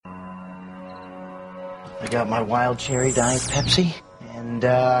I got my wild cherry Diet Pepsi, and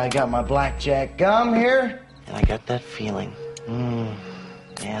I got my blackjack gum here, and I got that feeling.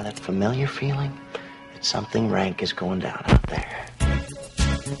 Yeah, that familiar feeling that something rank is going down out there.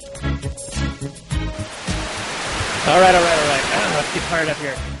 All right. Let's get fired up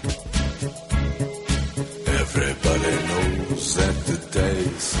here. Everybody knows that the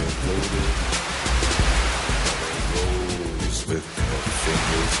dice are loaded. Rolls with their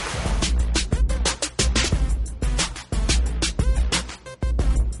fingers crossed.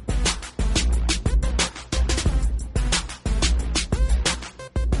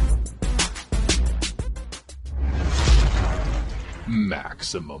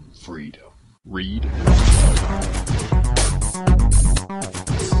 Maximum freedom. Read. Stay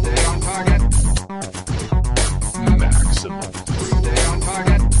on target. Maximum freedom. Stay on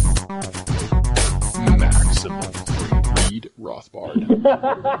target. Maximum freedom. Read Rothbard.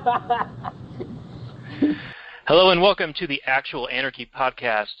 Hello and welcome to the Actual Anarchy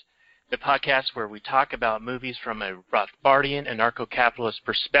Podcast, the podcast where we talk about movies from a Rothbardian anarcho-capitalist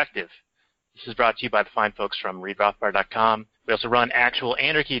perspective. This is brought to you by the fine folks from ReadRothbard.com. We also run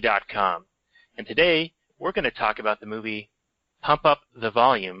ActualAnarchy.com. And today, we're going to talk about the movie Pump Up the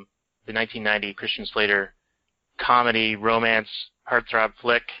Volume, the 1990 Christian Slater comedy, romance, heartthrob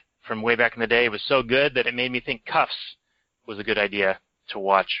flick from way back in the day. It was so good that it made me think Cuffs was a good idea to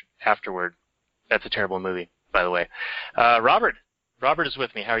watch afterward. That's a terrible movie, by the way. Robert is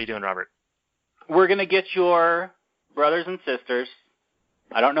with me. How are you doing, Robert? We're going to get your brothers and sisters.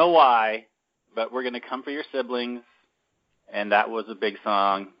 I don't know why, but we're going to come for your siblings. And that was a big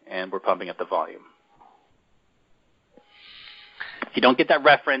song, and we're pumping up the volume. If you don't get that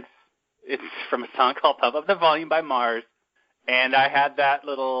reference, it's from a song called Pump Up the Volume by Mars. And I had that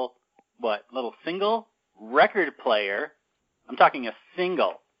little single record player. I'm talking a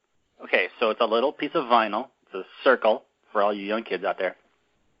single. Okay, so it's a little piece of vinyl. It's a circle for all you young kids out there.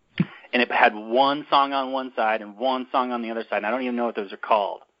 And it had one song on one side and one song on the other side. And I don't even know what those are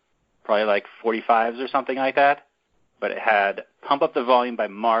called. Probably like 45s or something like that. But it had Pump Up the Volume by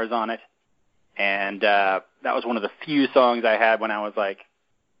Mars on it. And that was one of the few songs I had when I was like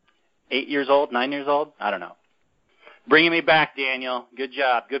 9 years old. I don't know. Bringing me back, Daniel. Good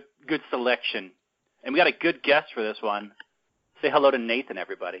job. Good selection. And we got a good guest for this one. Say hello to Nathan,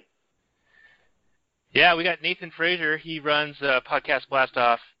 everybody. Yeah, we got Nathan Frazier. He runs Podcast Blast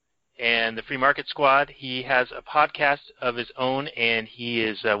Off and the Free Market Squad. He has a podcast of his own, and he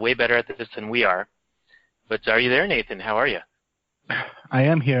is way better at this than we are. But are you there, Nathan? How are you? I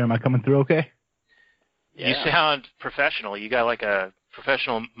am here. Am I coming through okay? Yeah. You sound professional. You got like a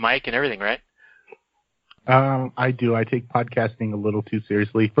professional mic and everything, right? I do. I take podcasting a little too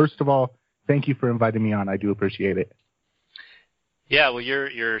seriously. First of all, thank you for inviting me on. I do appreciate it. Yeah, well,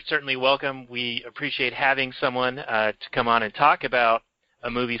 you're certainly welcome. We appreciate having someone to come on and talk about a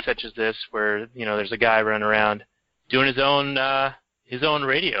movie such as this, where there's a guy running around doing his own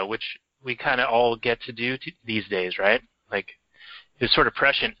radio, which we kind of all get to do these days, right? Like, it's sort of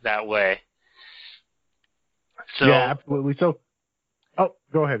prescient that way. So, yeah, absolutely. So,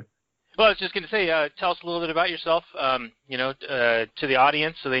 go ahead. Well, I was just going to say, tell us a little bit about yourself, to the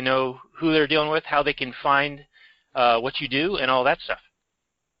audience, so they know who they're dealing with, how they can find what you do, and all that stuff.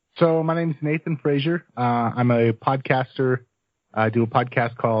 So, my name is Nathan Frazier. I'm a podcaster. I do a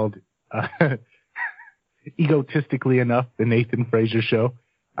podcast called, egotistically enough, The Nathan Frazier Show.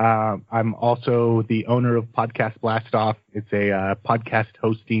 I'm also the owner of Podcast Blast Off. It's a podcast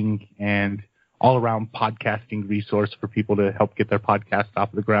hosting and all-around podcasting resource for people to help get their podcast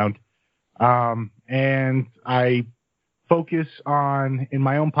off the ground. And I focus on, in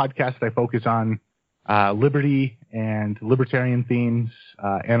my own podcast, I focus on liberty and libertarian themes,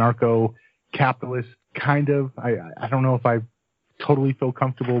 anarcho-capitalist kind of. I don't know if I totally feel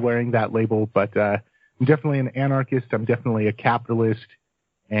comfortable wearing that label, but I'm definitely an anarchist. I'm definitely a capitalist.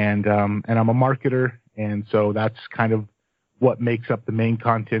 And I'm a marketer, and so that's kind of what makes up the main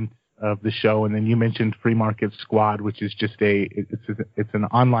content of the show. And then you mentioned Free Market Squad, which is just it's an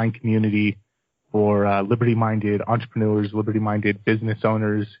online community for liberty-minded entrepreneurs, liberty-minded business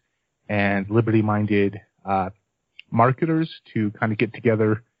owners, and liberty-minded marketers to kind of get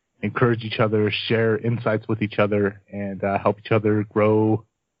together, encourage each other, share insights with each other, and help each other grow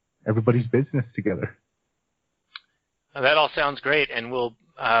everybody's business together. That all sounds great, and we'll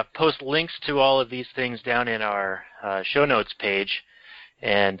post links to all of these things down in our show notes page.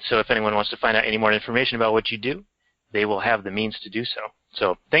 And so if anyone wants to find out any more information about what you do, they will have the means to do so.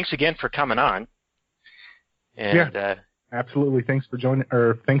 So thanks again for coming on. And, yeah, absolutely. Thanks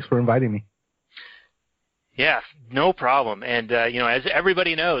for inviting me. Yeah, no problem. And, as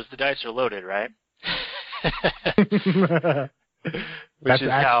everybody knows, the dice are loaded, right? That's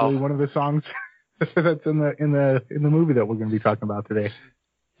actually one of the songs that's in the movie that we're going to be talking about today.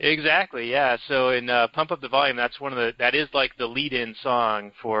 Exactly, yeah. So in Pump Up the Volume, that is like the lead-in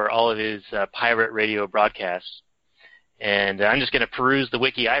song for all of his pirate radio broadcasts. And I'm just going to peruse the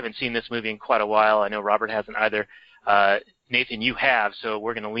wiki. I haven't seen this movie in quite a while. I know Robert hasn't either. Nathan, you have, so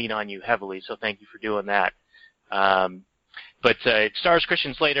we're going to lean on you heavily, so thank you for doing that. But it stars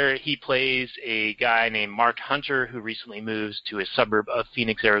Christian Slater. He plays a guy named Mark Hunter who recently moves to a suburb of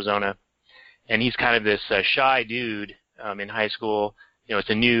Phoenix, Arizona. And he's kind of this shy dude in high school. You know, it's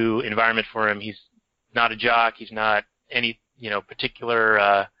a new environment for him. He's not a jock. He's not any,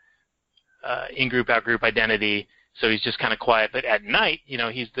 particular in-group, out-group identity. So he's just kind of quiet. But at night,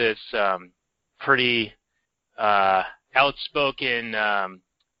 he's this pretty outspoken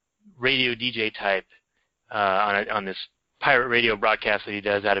radio DJ type on this pirate radio broadcast that he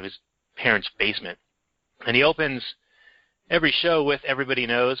does out of his parents' basement. And he opens every show with Everybody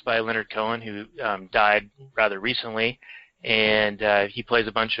Knows by Leonard Cohen, who died rather recently. And he plays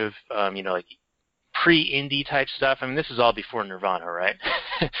a bunch of, like pre-indie type stuff. I mean, this is all before Nirvana, right?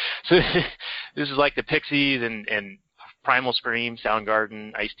 So this is like the Pixies and Primal Scream,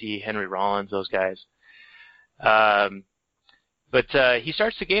 Soundgarden, Ice-T, Henry Rollins, those guys. But he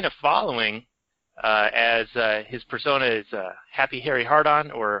starts to gain a following as his persona is Happy Harry Hardon,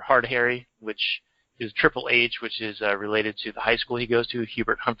 or Hard Harry, which is Triple H, which is related to the high school he goes to,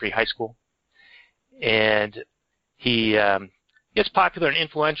 Hubert Humphrey High School. And he gets popular and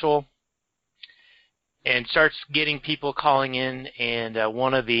influential and starts getting people calling in, and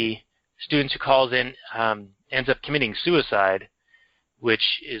one of the students who calls in ends up committing suicide, which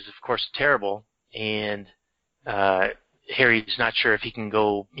is, of course, terrible. And Harry's not sure if he can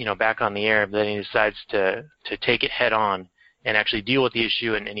go, back on the air, but then he decides to take it head on and actually deal with the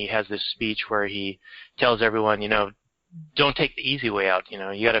issue. And he has this speech where he tells everyone, don't take the easy way out. You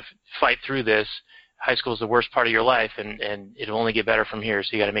got to fight through this. High school is the worst part of your life, and it'll only get better from here. So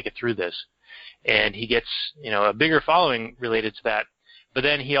you got to make it through this. And he gets, a bigger following related to that. But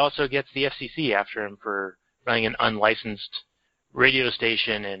then he also gets the FCC after him for running an unlicensed radio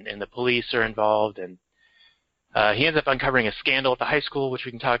station, and the police are involved, and he ends up uncovering a scandal at the high school, which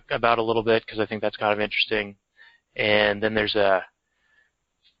we can talk about a little bit because I think that's kind of interesting. And then there's a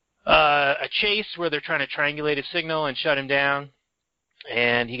chase where they're trying to triangulate his signal and shut him down,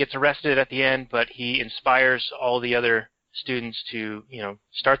 and he gets arrested at the end, but he inspires all the other students to,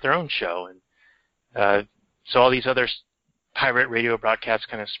 start their own show. And so all these other pirate radio broadcasts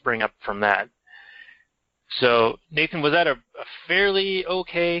kind of spring up from that. So, Nathan, was that a fairly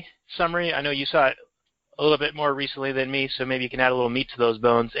okay summary? I know you saw it a little bit more recently than me, so maybe you can add a little meat to those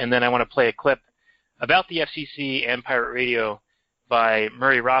bones. And then I want to play a clip about the FCC and pirate radio by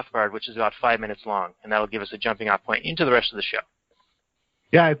Murray Rothbard, which is about 5 minutes long, and that'll give us a jumping-off point into the rest of the show.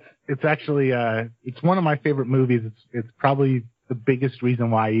 Yeah, it's actually it's one of my favorite movies. It's probably the biggest reason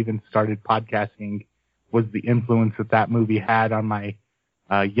why I even started podcasting was the influence that movie had on my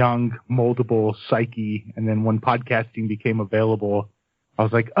young, moldable psyche. And then when podcasting became available, I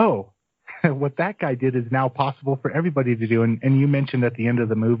was like, oh, what that guy did is now possible for everybody to do. And you mentioned at the end of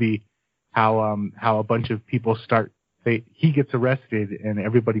the movie how a bunch of people he gets arrested and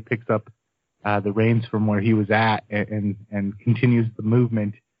everybody picks up the reins from where he was at and continues the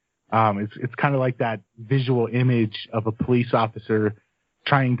movement. It's kind of like that visual image of a police officer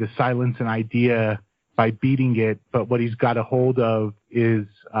trying to silence an idea by beating it, but what he's got a hold of is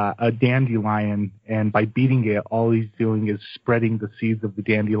a dandelion, and by beating it, all he's doing is spreading the seeds of the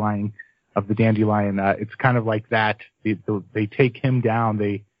dandelion. It's kind of like that. They take him down.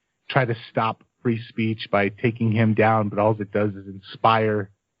 They try to stop free speech by taking him down, but all it does is inspire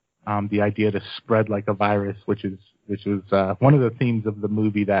the idea to spread like a virus, which was one of the themes of the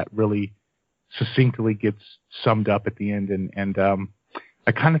movie that really succinctly gets summed up at the end. And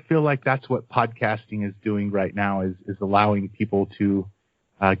I kind of feel like that's what podcasting is doing right now, is allowing people to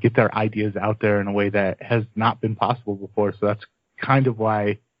get their ideas out there in a way that has not been possible before. So that's kind of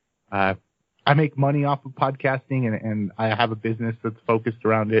why I make money off of podcasting, and I have a business that's focused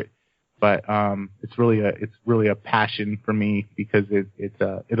around it. But it's really a passion for me because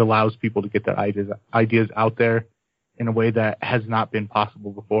it allows people to get their ideas out there in a way that has not been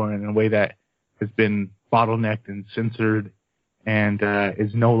possible before, and in a way that has been bottlenecked and censored, and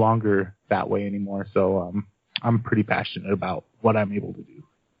is no longer that way anymore. So I'm pretty passionate about what I'm able to do.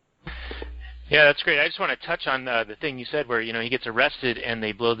 Yeah, that's great. I just want to touch on the thing you said where, he gets arrested and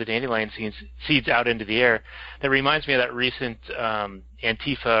they blow the dandelion seeds out into the air. That reminds me of that recent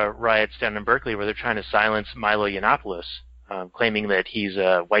Antifa riots down in Berkeley where they're trying to silence Milo Yiannopoulos. claiming that he's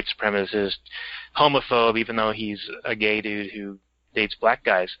a white supremacist, homophobe, even though he's a gay dude who dates black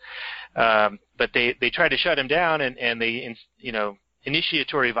guys. But they tried to shut him down, and they,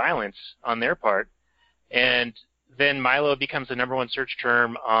 initiatory violence on their part. And then Milo becomes the number one search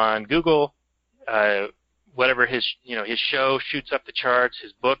term on Google. Whatever his show shoots up the charts,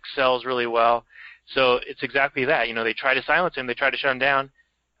 his book sells really well. So it's exactly that. They try to silence him, they try to shut him down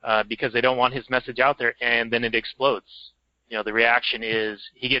because they don't want his message out there, and then it explodes. The reaction is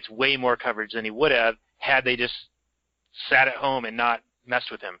he gets way more coverage than he would have had they just sat at home and not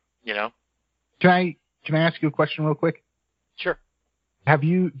messed with him. Can I ask you a question real quick? Sure. Have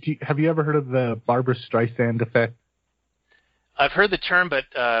you ever heard of the Barbra Streisand effect? I've heard the term, but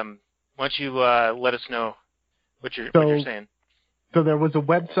why don't you let us know what you're saying? So there was a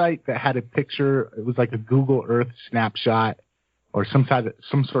website that had a picture. It was like a Google Earth snapshot or some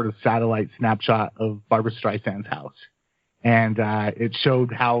sort of satellite snapshot of Barbra Streisand's house. And it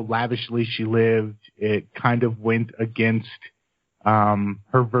showed how lavishly she lived. It kind of went against her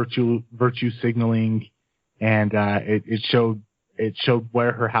virtue signaling, and it showed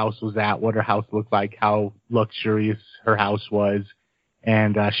where her house was at, what her house looked like, how luxurious her house was.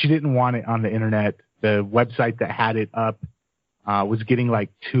 And she didn't want it on the internet. The website that had it up was getting like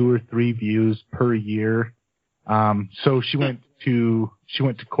 2 or 3 views per year. So she went to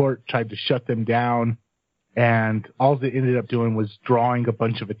court, tried to shut them down, and all they ended up doing was drawing a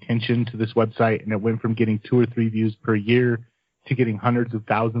bunch of attention to this website, and it went from getting 2 or 3 views per year to getting hundreds of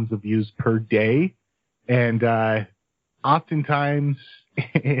thousands of views per day. And oftentimes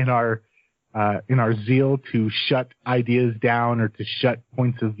in our zeal to shut ideas down or to shut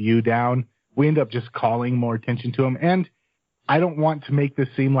points of view down, we end up just calling more attention to them. And I don't want to make this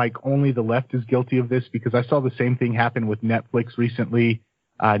seem like only the left is guilty of this, because I saw the same thing happen with Netflix recently.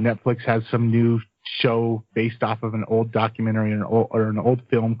 Netflix has some new show based off of an old documentary or an old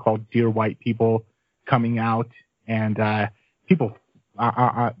film called Dear White People coming out, and people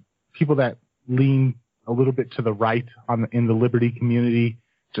that lean a little bit to the right in the liberty community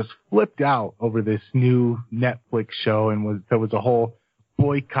just flipped out over this new Netflix show, and there was a whole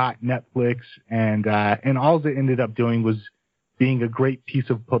boycott Netflix, and all it ended up doing was being a great piece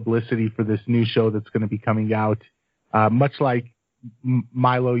of publicity for this new show that's going to be coming out, much like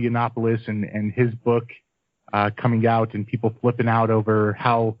Milo Yiannopoulos and his book coming out, and people flipping out over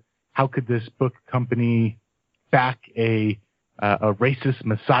how could this book company back a racist,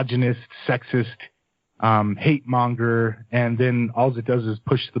 misogynist, sexist, hate monger, and then all it does is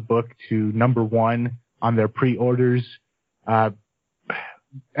push the book to #1 on their pre-orders.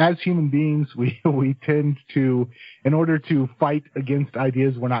 As human beings, we tend to, in order to fight against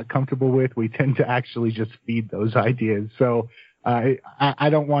ideas we're not comfortable with, we tend to actually just feed those ideas. So I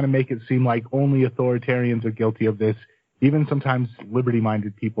don't want to make it seem like only authoritarians are guilty of this. Even sometimes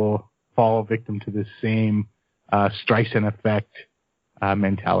liberty-minded people fall victim to this same Streisand effect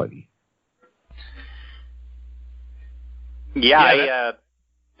mentality. Yeah,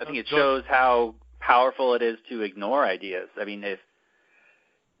 I think it shows how powerful it is to ignore ideas. I mean, there's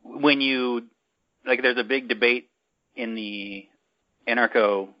a big debate in the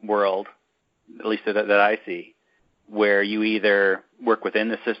anarcho world, at least that I see, where you either work within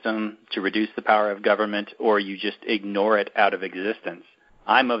the system to reduce the power of government, or you just ignore it out of existence.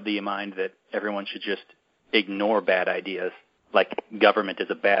 I'm of the mind that everyone should just ignore bad ideas, like government is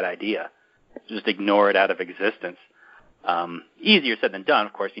a bad idea. Just ignore it out of existence. Easier said than done.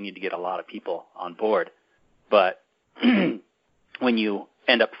 Of course, you need to get a lot of people on board. But when you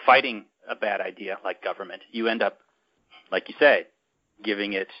end up fighting a bad idea like government, you end up, like you say,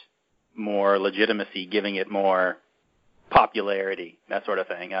 giving it more legitimacy, giving it more popularity, that sort of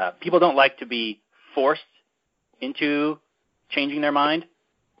thing. People don't like to be forced into changing their mind.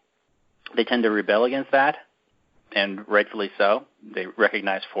 They tend to rebel against that, and rightfully so. They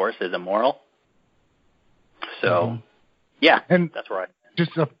recognize force as immoral. So, yeah, and that's right.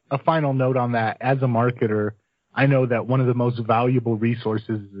 Just a final note on that. As a marketer, I know that one of the most valuable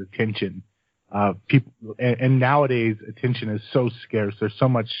resources is attention. People, and nowadays, attention is so scarce. There's so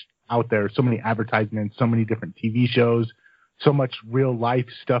much out there, so many advertisements, so many different TV shows, so much real life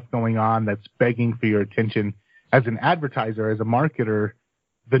stuff going on that's begging for your attention. As an advertiser, as a marketer,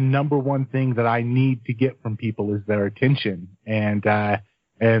 the #1 thing that I need to get from people is their attention. And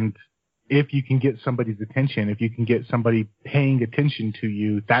if you can get somebody's attention, if you can get somebody paying attention to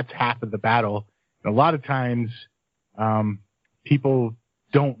you, that's half of the battle. And a lot of times, people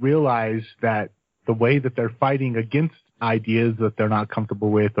don't realize that the way that they're fighting against ideas that they're not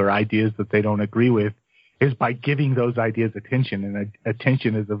comfortable with or ideas that they don't agree with is by giving those ideas attention. And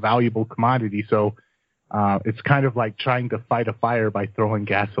attention is a valuable commodity. So it's kind of like trying to fight a fire by throwing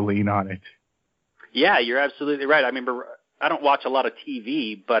gasoline on it. Yeah, you're absolutely right. I remember, I don't watch a lot of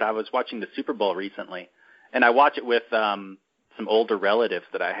TV, but I was watching the Super Bowl recently, and I watch it with some older relatives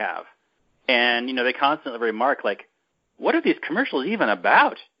that I have. And, you know, they constantly remark, like, what are these commercials even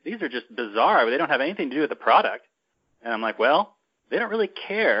about? These are just bizarre. They don't have anything to do with the product. And I'm like, well, they don't really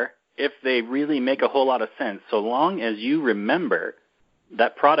care if they really make a whole lot of sense, so long as you remember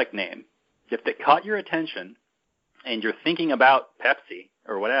that product name. If it caught your attention and you're thinking about Pepsi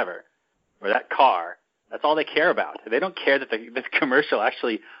or whatever, or that car, that's all they care about. They don't care that the commercial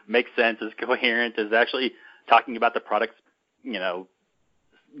actually makes sense, is coherent, is actually talking about the product's, you know,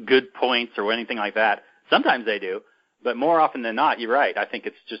 good points or anything like that. Sometimes they do, but more often than not, you're right. I think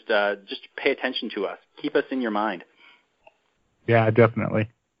it's just pay attention to us. Keep us in your mind. Yeah, definitely.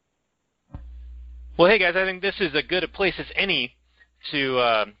 Well, hey, guys, I think this is as good a place as any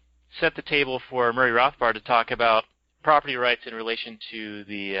to set the table for Murray Rothbard to talk about property rights in relation to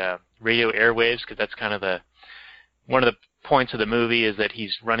the radio airwaves, because that's kind of one of the points of the movie is that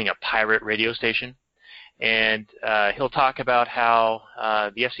he's running a pirate radio station. And he'll talk about how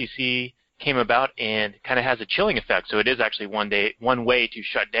the FCC came about and kind of has a chilling effect. So it is actually one way to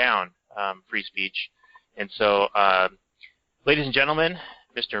shut down free speech. And so, ladies and gentlemen,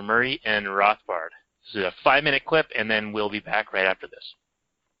 Mr. Murray and Rothbard. This is a 5-minute clip, and then we'll be back right after this.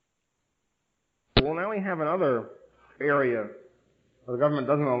 Well, now we have another area where the government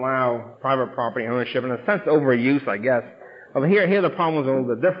doesn't allow private property ownership, in a sense overuse, I guess. Well, here the problem is a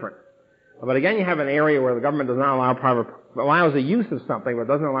little bit different. But again, you have an area where the government does not allows the use of something, but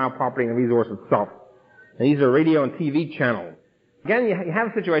doesn't allow property and the resource itself. And these are radio and TV channels. Again, you have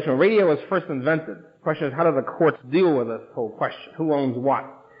a situation where radio was first invented. The question is, how do the courts deal with this whole question? Who owns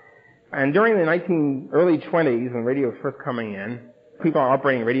what? And during the early 20s, when radio was first coming in, people are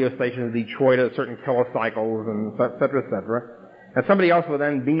operating radio stations in Detroit at certain kilocycles and et cetera, et cetera. And somebody else would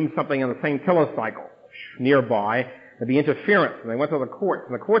then beam something in the same kilocycle nearby. There'd be interference. And they went to the courts.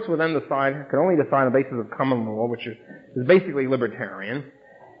 And the courts would then could only decide on the basis of common law, which is basically libertarian.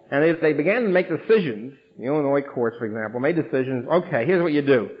 And they began to make decisions. The Illinois courts, for example, made decisions. Okay, here's what you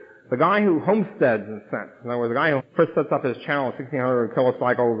do. The guy who homesteads, in a sense, in other words, the guy who first sets up his channel at 1,600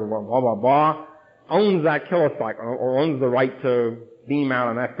 kilocycles or blah, blah, blah, owns that kilocycle or owns the right to beam out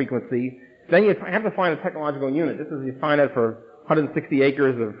on that frequency. Then you have to find a technological unit. This is, you find it for 160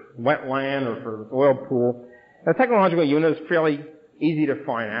 acres of wetland or for oil pool. The technological unit is fairly easy to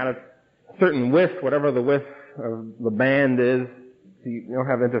find out. It's a certain width, whatever the width of the band is, so you don't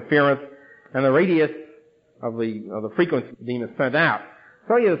have interference, and the radius of the frequency beam is sent out.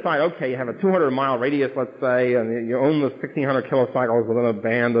 So you decide, okay, you have a 200-mile radius, let's say, and you own the 1,600 kilocycles within a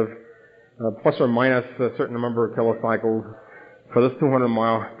band of plus or minus a certain number of kilocycles for this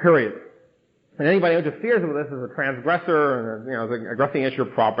 200-mile period. And anybody who interferes with this is a transgressor and is aggressing against your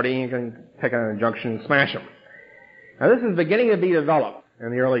property. You can take an injunction and smash them. Now, this is beginning to be developed in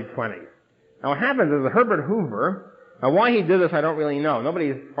the early 20s. Now, what happens is that Herbert Hoover, why he did this, I don't really know.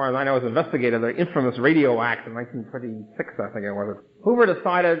 Nobody, as far as I know, has investigated the infamous Radio Act in 1926, I think it was. Hoover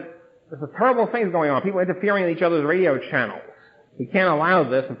decided there's a terrible things going on. People interfering in each other's radio channels. We can't allow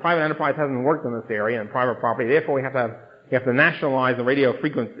this, and private enterprise hasn't worked in this area, and private property. Therefore, we have to nationalize the radio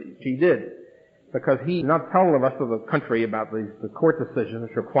frequencies. He did, because he did not tell the rest of the country about the court decisions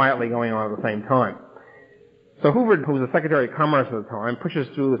which were quietly going on at the same time. So Hoover, who was the Secretary of Commerce at the time, pushes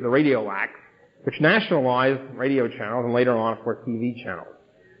through the Radio Act, which nationalized radio channels and later on, of course, TV channels.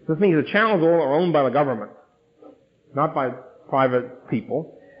 This means the channels all are owned by the government, not by private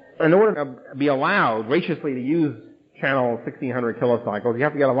people. In order to be allowed graciously to use channel 1,600 kilocycles, you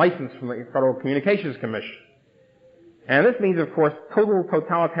have to get a license from the Federal Communications Commission. And this means, of course, total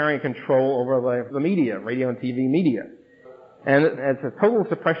totalitarian control over the media, radio and TV media. And it's a total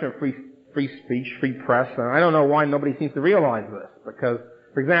suppression of free speech, free press, and I don't know why nobody seems to realize this, because,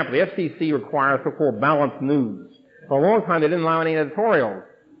 for example, the FCC requires so-called balanced news. For a long time, they didn't allow any editorials,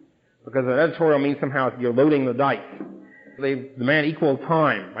 because an editorial means somehow you're loading the dice. They demand equal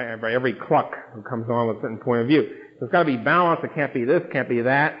time by every cluck who comes on with a certain point of view. So it's got to be balanced. It can't be this, can't be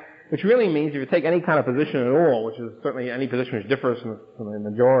that, which really means if you take any kind of position at all, which is certainly any position which differs from the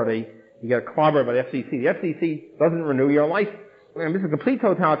majority, you get clobbered by the FCC. The FCC doesn't renew your license. And this is complete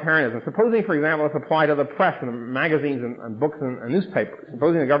totalitarianism. Supposing, for example, this applied to the press and magazines and books and newspapers.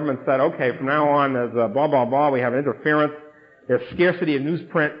 Supposing the government said, okay, from now on there's blah, blah, blah, we have interference, there's scarcity of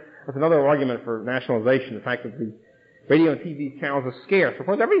newsprint. That's another argument for nationalization, the fact that the radio and TV channels are scarce. Of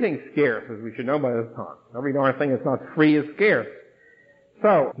course, everything's scarce, as we should know by this time. Every darn thing that's not free is scarce.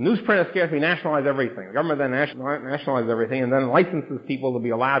 So, newsprint is scarce, we nationalize everything. The government then nationalizes everything and then licenses people to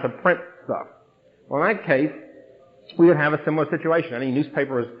be allowed to print stuff. Well, in that case, we would have a similar situation. Any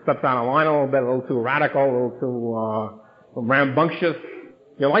newspaper steps out of line a little bit, a little too radical, a little too rambunctious.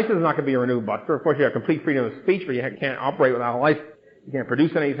 Your license is not going to be renewed, Buster. Of course, you have complete freedom of speech, but you can't operate without a license. You can't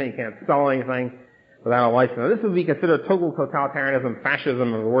produce anything, you can't sell anything without a license. Now, this would be considered total totalitarianism,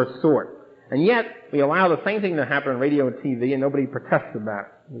 fascism of the worst sort. And yet, we allow the same thing to happen on radio and TV, and nobody protests about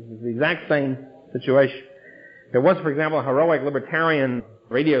it. This is the exact same situation. There was, for example, a heroic libertarian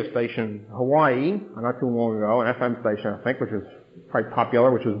radio station in Hawaii, not too long ago, an FM station, I think, which was quite popular,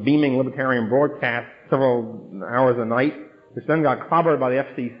 which was beaming libertarian broadcasts several hours a night, which then got clobbered by the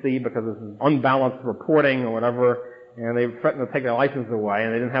FCC because of unbalanced reporting or whatever, and they threatened to take their license away,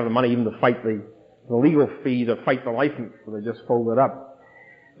 and they didn't have the money even to fight the legal fee to fight the license, so they just folded up.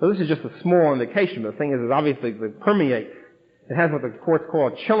 So this is just a small indication, but the thing is obviously it permeates. It has what the courts call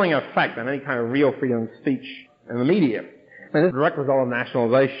a chilling effect on any kind of real freedom of speech in the media. And this is a direct result of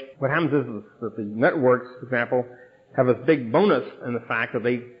nationalization. What happens is that the networks, for example, have this big bonus in the fact that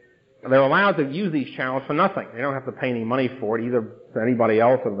they're allowed to use these channels for nothing. They don't have to pay any money for it, either to anybody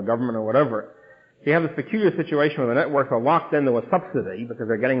else or the government or whatever. So you have this peculiar situation where the networks are locked into a subsidy because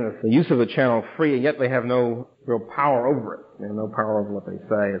they're getting the use of the channel free, and yet they have no real power over it. They have no power over what they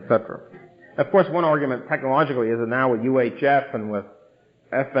say, etc. Of course, one argument technologically is that now with UHF and with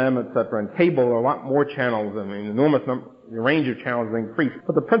FM, etc., and cable, there are a lot more channels. I mean, the range of channels has increased.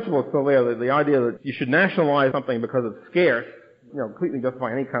 But the principle is still there, the idea that you should nationalize something because it's scarce, completely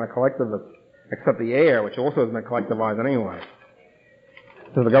justify any kind of collectivist except the air, which also has been collectivized anyway.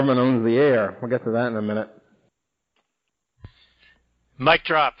 So the government owns the air. We'll get to that in a minute. Mic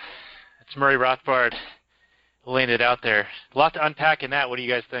drop. It's Murray Rothbard laying it out there. A lot to unpack in that. What do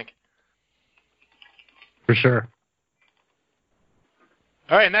you guys think? For sure.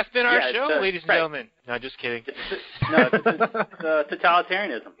 All right, and that's been our show, ladies and gentlemen. No, just kidding. It's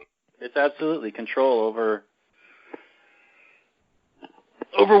totalitarianism. It's absolutely control over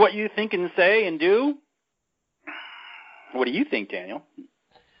what you think and say and do. What do you think, Daniel?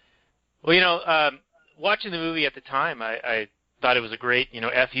 Well, watching the movie at the time, I thought it was a great,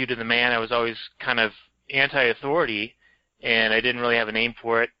 F you to the man. I was always kind of anti-authority, and I didn't really have a name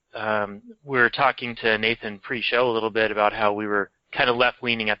for it. We were talking to Nathan pre-show a little bit about how we were kind of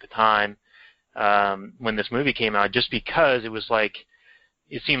left-leaning at the time when this movie came out, just because it was like,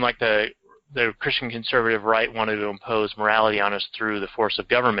 it seemed like the Christian conservative right wanted to impose morality on us through the force of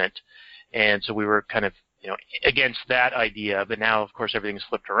government, and so we were kind of against that idea. But now, of course, everything's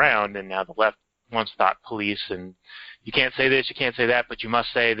flipped around, and now the left wants thought police, and you can't say this, you can't say that, but you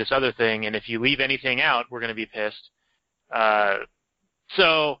must say this other thing, and if you leave anything out, we're going to be pissed.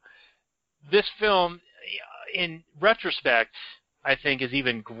 So this film, in retrospect, I think is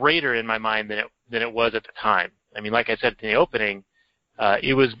even greater in my mind than it was at the time. I mean, like I said in the opening,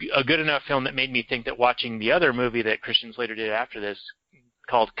 it was a good enough film that made me think that watching the other movie that Christian Slater did after this,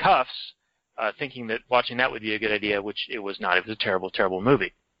 called Cuffs, thinking that watching that would be a good idea, which it was not. It was a terrible, terrible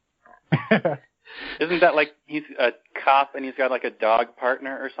movie. Isn't that like he's a cop and he's got like a dog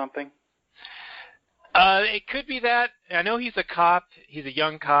partner or something? It could be that. I know he's a cop. He's a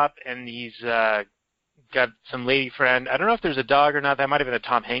young cop, and he's got some lady friend. I don't know if there's a dog or not. That might have been a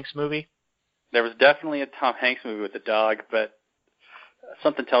Tom Hanks movie. There was definitely a Tom Hanks movie with a dog, but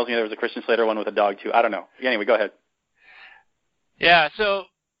something tells me there was a Christian Slater one with a dog too. I don't know. Anyway, go ahead. Yeah. So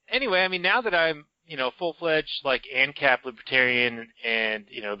anyway, I mean, now that I'm full-fledged like ANCAP libertarian, and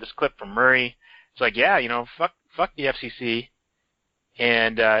this clip from Murray, it's like, fuck the FCC,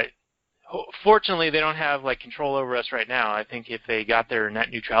 and fortunately, they don't have like control over us right now. I think if they got their net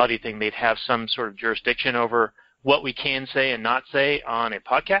neutrality thing, they'd have some sort of jurisdiction over what we can say and not say on a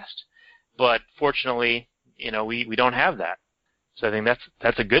podcast. But fortunately, we don't have that. So I think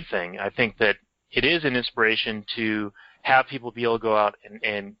that's a good thing. I think that it is an inspiration to have people be able to go out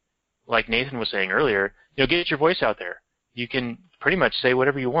and like Nathan was saying earlier, get your voice out there. You can pretty much say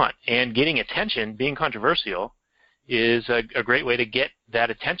whatever you want. And getting attention, being controversial, is a great way to get that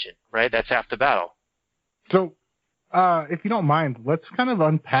attention, right? That's half the battle. So, if you don't mind, let's kind of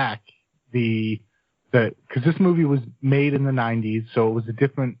unpack because this movie was made in the 90s, so it was a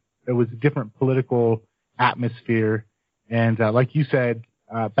different political atmosphere, and like you said,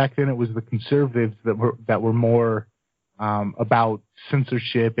 back then it was the conservatives that were more about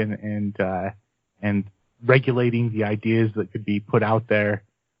censorship and regulating the ideas that could be put out there.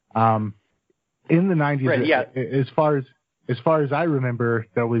 In the 90s, right, yeah. as far as I remember,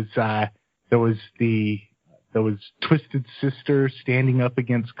 there was Twisted Sister standing up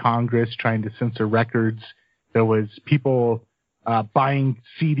against Congress trying to censor records. There was people buying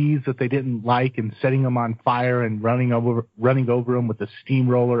CDs that they didn't like and setting them on fire and running over them with a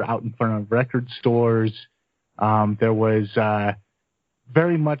steamroller out in front of record stores. There was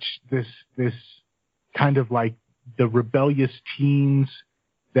very much this kind of like the rebellious teens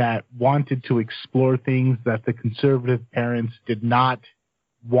that wanted to explore things that the conservative parents did not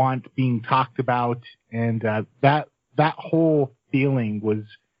want being talked about, and that whole feeling was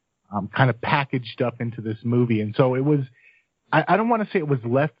kind of packaged up into this movie. And so it was, I don't want to say it was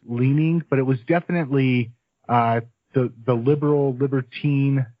left leaning, but it was definitely the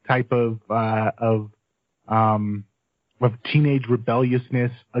libertine type of teenage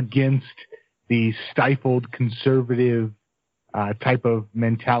rebelliousness against the stifled conservative type of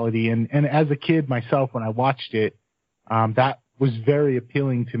mentality. And as a kid myself, when I watched it, that was very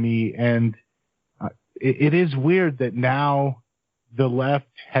appealing to me. And it is weird that now the left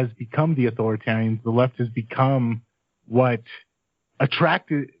has become the authoritarians. The left has become what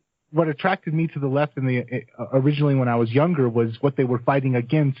attracted me to the left originally when I was younger was what they were fighting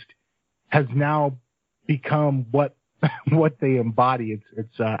against, has now become what they embody.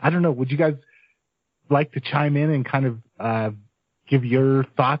 It's I don't know. Would you guys like to chime in and kind of give your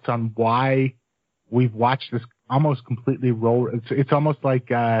thoughts on why we've watched this almost completely roll? It's almost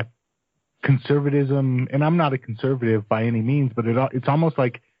like conservatism, and I'm not a conservative by any means, but it's almost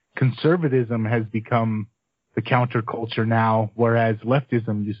like conservatism has become the counterculture now, whereas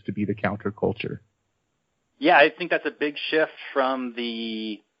leftism used to be the counterculture. Yeah, I think that's a big shift from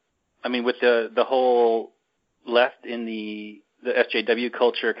with the whole left in the SJW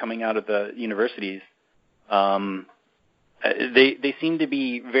culture coming out of the universities. They seem to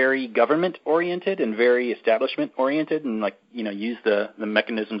be very government oriented and very establishment oriented, and use the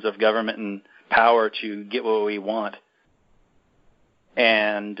mechanisms of government and power to get what we want.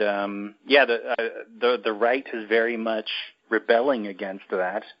 And the right is very much rebelling against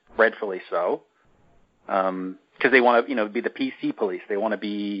that, rightfully so, because they want to be the PC police. They want to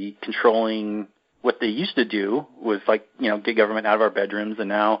be controlling. What they used to do was get government out of our bedrooms, and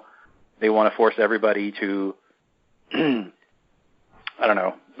now they want to force everybody to. I don't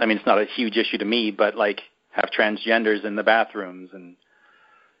know. I mean, it's not a huge issue to me, but have transgenders in the bathrooms, and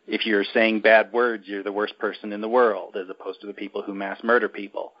if you're saying bad words, you're the worst person in the world, as opposed to the people who mass murder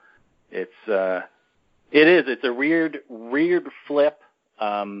people. It's a weird flip,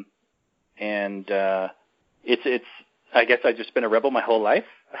 and it's. I guess I've just been a rebel my whole life.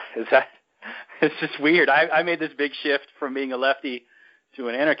 Is that? It's just weird. I made this big shift from being a lefty to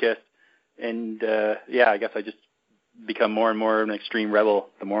an anarchist, and I guess I just become more and more an extreme rebel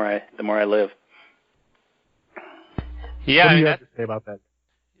the more I live. Yeah, what do you have to say about that?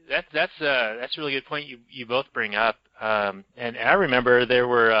 That's a really good point you both bring up. And I remember there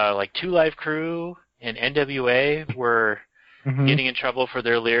were Two Live Crew and NWA were getting in trouble for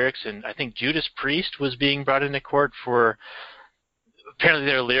their lyrics, and I think Judas Priest was being brought into court for apparently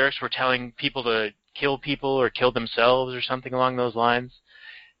their lyrics were telling people to kill people or kill themselves or something along those lines.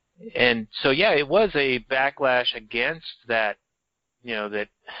 And so, it was a backlash against that,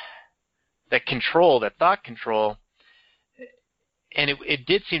 that control, that thought control. And it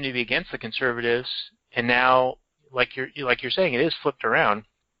did seem to be against the conservatives. And now, like you're saying, it is flipped around.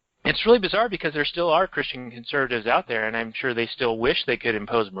 It's really bizarre because there still are Christian conservatives out there, and I'm sure they still wish they could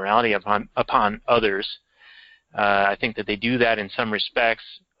impose morality upon others. I think that they do that in some respects.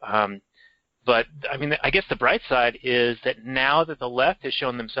 But, I mean, I guess the bright side is that now that the left has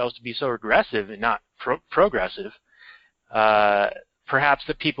shown themselves to be so regressive and not progressive, perhaps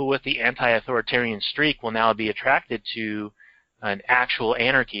the people with the anti-authoritarian streak will now be attracted to an actual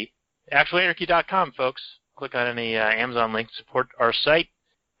anarchy. Actualanarchy.com, folks. Click on any Amazon link to support our site,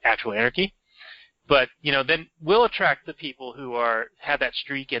 Actual Anarchy. But, then we'll attract the people who have that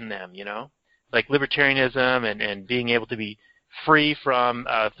streak in them, like libertarianism and being able to be free from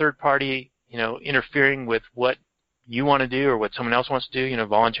third-party interfering with what you want to do or what someone else wants to do,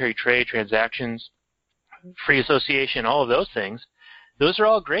 voluntary trade, transactions, free association, all of those things. Those are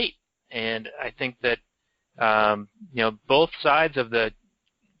all great. And I think that, both sides of the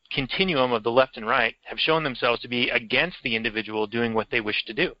continuum of the left and right have shown themselves to be against the individual doing what they wish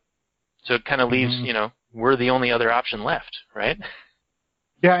to do. So it kind of leaves, we're the only other option left, right?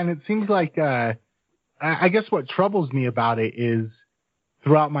 Yeah, and it seems like, I guess what troubles me about it is,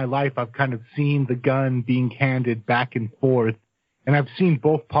 throughout my life, I've kind of seen the gun being handed back and forth, and I've seen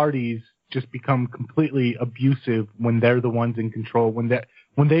both parties just become completely abusive when they're the ones in control. When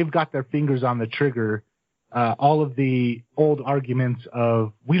they've got their fingers on the trigger, all of the old arguments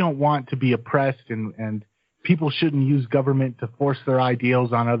of we don't want to be oppressed and people shouldn't use government to force their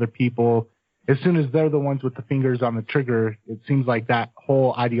ideals on other people. as soon as they're the ones with the fingers on the trigger, it seems like that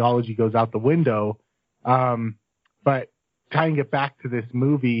whole ideology goes out the window. But tying it back to this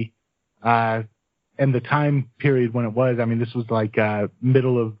movie, and the time period when it was, I mean, this was like,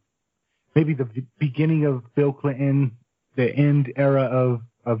 middle of, maybe the beginning of Bill Clinton, the end era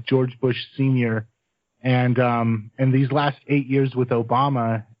of George Bush Sr., and these last 8 years with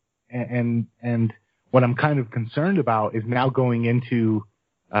Obama, and what I'm kind of concerned about is now going into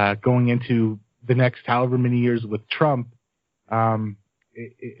the next however many years with Trump.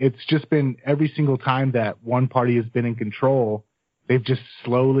 It's just been every single time that one party has been in control, they've just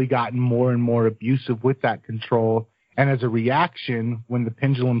slowly gotten more and more abusive with that control. And as a reaction, when the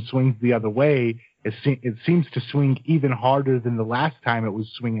pendulum swings the other way, it seems to swing even harder than the last time it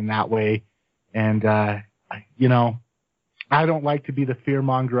was swinging that way. And, you know, I don't like to be the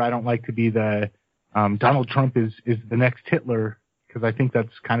fearmonger. I don't like to be the Donald Trump is the next Hitler, because I think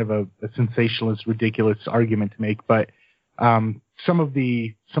that's kind of a sensationalist, ridiculous argument to make. But some of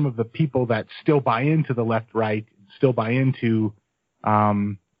the people that still buy into the left-right, still buy into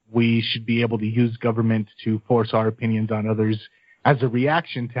we should be able to use government to force our opinions on others as a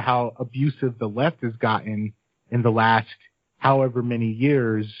reaction to how abusive the left has gotten in the last however many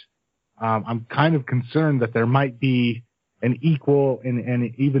years. I'm kind of concerned that there might be an equal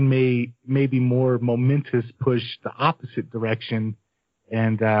and even maybe more momentous push the opposite direction.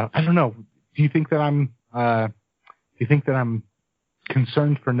 And I don't know. Do you think that I'm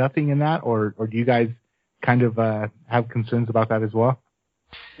concerned for nothing in that, or do you guys kind of have concerns about that as well?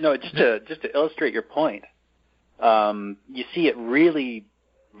 No, just to illustrate your point, you see it really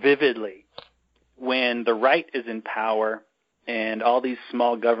vividly when the right is in power and all these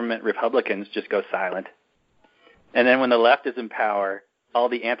small government Republicans just go silent. And then when the left is in power, all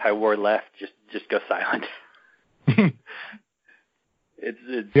the anti-war left just go silent. As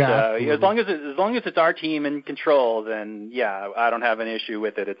long as it's our team in control, then yeah, I don't have an issue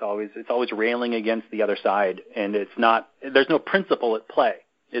with it. It's always railing against the other side, and there's no principle at play.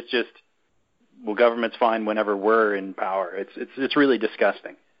 It's just, well, government's fine whenever we're in power. It's really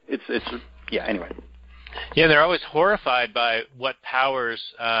disgusting. Anyway. Yeah, they're always horrified by what powers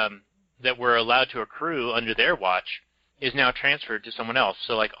that were allowed to accrue under their watch is now transferred to someone else.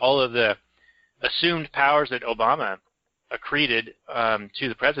 So like all of the assumed powers that Obama accreted to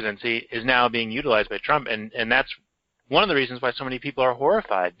the presidency is now being utilized by Trump, and that's one of the reasons why so many people are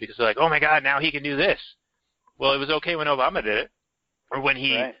horrified, because they're like, oh my God, now he can do this. Well, it was okay when Obama did it, or when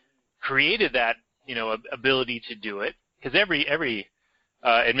he created that, ability to do it, because every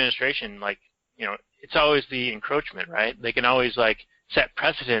administration, it's always the encroachment, right? They can always set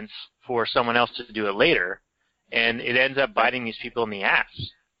precedents for someone else to do it later, and it ends up biting these people in the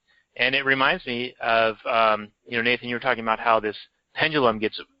ass. And it reminds me of, Nathan, you were talking about how this pendulum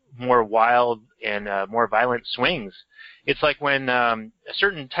gets more wild and more violent swings. It's like when a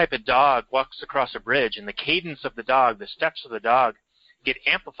certain type of dog walks across a bridge, and the cadence of the dog, the steps of the dog, get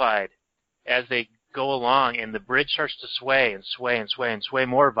amplified as they go along, and the bridge starts to sway and sway and sway and sway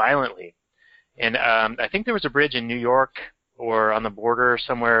more violently. And I think there was a bridge in New York or on the border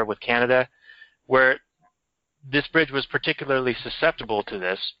somewhere with Canada where this bridge was particularly susceptible to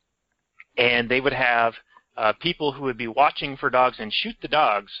this. And they would have people who would be watching for dogs and shoot the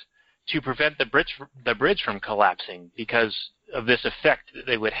dogs to prevent the bridge from collapsing because of this effect that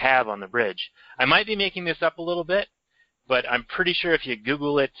they would have on the bridge. I might be making this up a little bit, but I'm pretty sure if you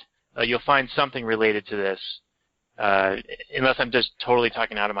Google it, you'll find something related to this, unless I'm just totally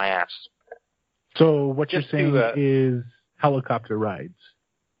talking out of my ass. So what you're saying is helicopter rides?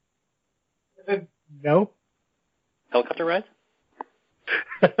 No? Helicopter rides?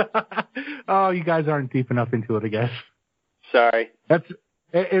 Oh, you guys aren't deep enough into it, I guess. Sorry.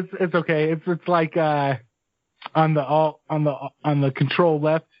 It's okay. It's like on the control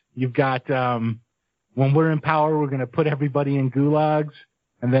left, you've got when we're in power, we're going to put everybody in gulags,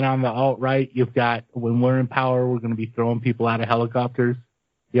 and then on the alt right, you've got when we're in power, we're going to be throwing people out of helicopters.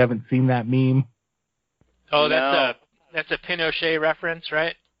 You haven't seen that meme? Oh, that's a Pinochet reference,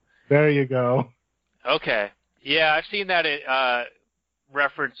 right? There you go. Okay. Yeah, I've seen that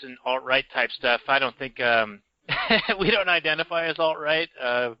reference in alt-right type stuff. I don't think we don't identify as alt-right.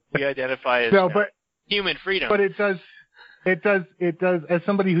 We identify as human freedom. But it does. As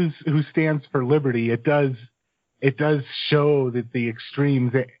somebody who stands for liberty, it does show that the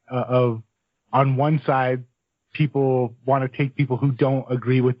extremes of on one side, people want to take people who don't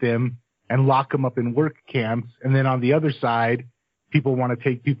agree with them and lock them up in work camps, and then on the other side, people want to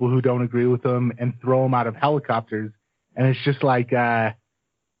take people who don't agree with them and throw them out of helicopters. And it's just like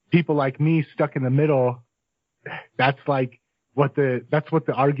people like me stuck in the middle. That's like what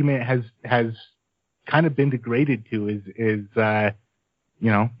the argument has kind of been degraded to is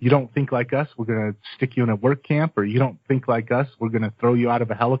you don't think like us, we're going to stick you in a work camp, or you don't think like us, we're going to throw you out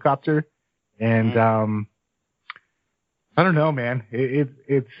of a helicopter. And I don't know, man.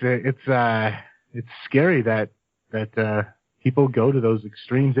 It's scary that people go to those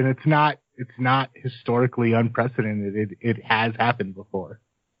extremes, and it's not historically unprecedented. It has happened before.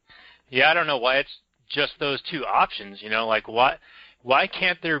 Yeah, I don't know why it's just those two options. Like why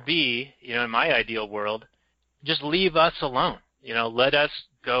can't there be, in my ideal world, just leave us alone? Let us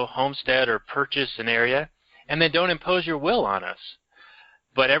go homestead or purchase an area, and then don't impose your will on us.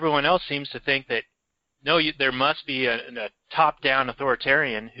 But everyone else seems to think that, no, there must be a top-down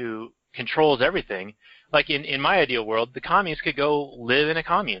authoritarian who controls everything. Like in my ideal world, the communists could go live in a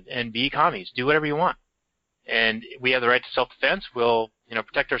commune and be commies, do whatever you want. And we have the right to self-defense. We'll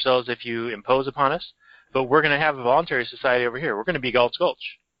protect ourselves if you impose upon us. But we're going to have a voluntary society over here. We're going to be Galt's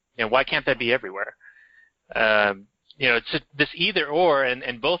Gulch. Why can't that be everywhere? It's this either or,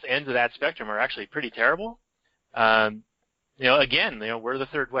 and both ends of that spectrum are actually pretty terrible. Again, we're the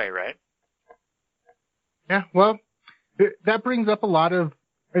third way, right? Yeah, well, that brings up a lot of,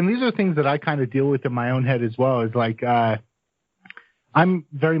 and these are things that I kind of deal with in my own head as well, is like, I'm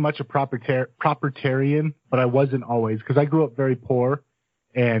very much a propertarian, but I wasn't always, because I grew up very poor,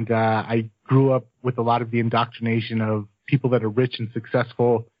 and I grew up with a lot of the indoctrination of people that are rich and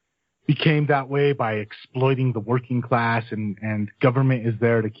successful became that way by exploiting the working class, and government is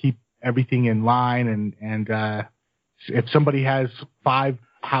there to keep everything in line, and if somebody has 5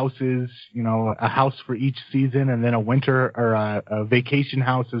 houses, a house for each season, and then a winter or a vacation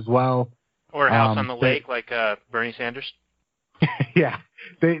house as well, or a house on the lake like Bernie Sanders. Yeah,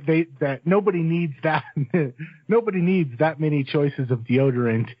 that nobody needs that. Nobody needs that many choices of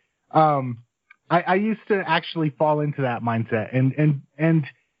deodorant. I used to actually fall into that mindset, and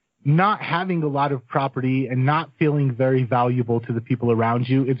not having a lot of property and not feeling very valuable to the people around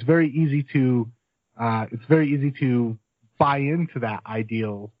you. It's very easy to buy into that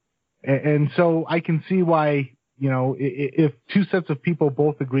ideal, and so I can see why, if two sets of people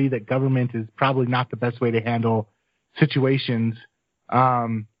both agree that government is probably not the best way to handle situations,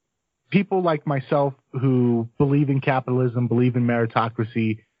 people like myself who believe in capitalism, believe in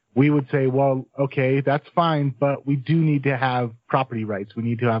meritocracy, we would say, well, okay, that's fine, but we do need to have property rights. We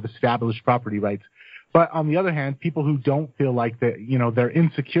need to have established property rights. But on the other hand, people who don't feel like that, they're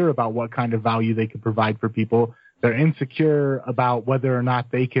insecure about what kind of value they could provide for people. They're insecure about whether or not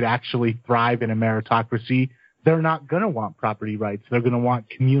they could actually thrive in a meritocracy. They're not going to want property rights. They're going to want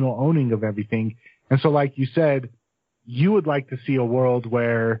communal owning of everything. And so, like you said, you would like to see a world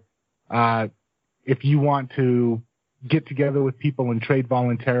where if you want to get together with people and trade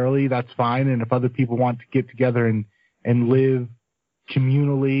voluntarily, that's fine. And if other people want to get together and live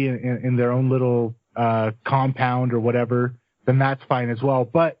communally in their own little compound or whatever, then that's fine as well.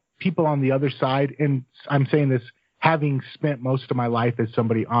 But people on the other side, and I'm saying this having spent most of my life as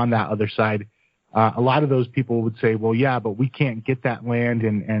somebody on that other side, a lot of those people would say, well, yeah, but we can't get that land,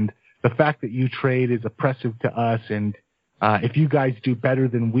 and the fact that you trade is oppressive to us, and if you guys do better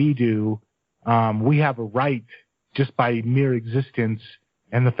than we do, we have a right just by mere existence,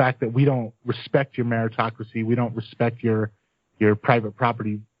 and the fact that we don't respect your meritocracy, we don't respect your private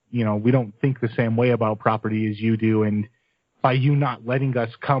property, we don't think the same way about property as you do, and by you not letting us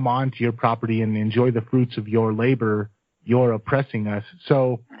come onto your property and enjoy the fruits of your labor, you're oppressing us.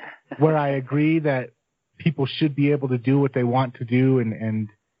 So where I agree that people should be able to do what they want to do and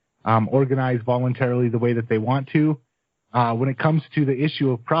organize voluntarily the way that they want to, when it comes to the issue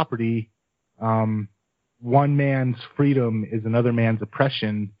of property, one man's freedom is another man's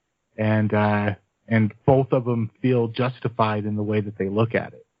oppression, and both of them feel justified in the way that they look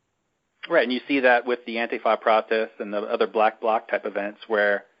at it. Right, and you see that with the Antifa protests and the other Black Bloc type events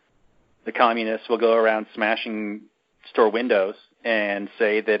where the communists will go around smashing store windows and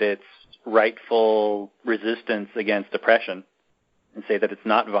say that it's rightful resistance against oppression, and say that it's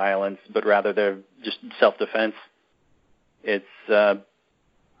not violence, but rather they're just self-defense. It's I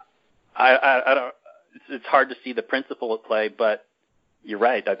don't. It's hard to see the principle at play, but you're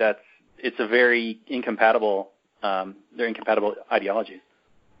right. It's a very incompatible. They're incompatible ideologies.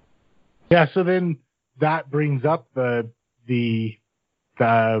 Yeah. So then that brings up the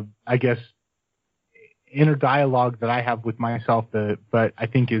I guess inner dialogue that I have with myself, but I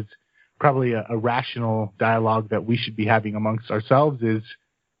think is probably a rational dialogue that we should be having amongst ourselves is,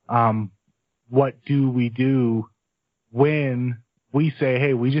 what do we do when we say,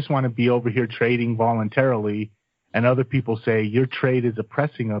 hey, we just want to be over here trading voluntarily, and other people say your trade is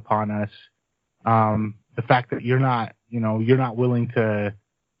oppressing upon us. The fact that you're not you're not willing to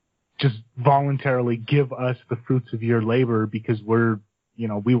just voluntarily give us the fruits of your labor because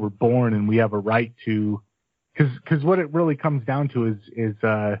we were born and we have a right to, because what it really comes down to is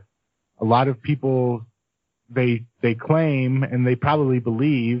a lot of people, they claim and they probably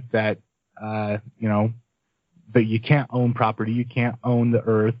believe that, that you can't own property, you can't own the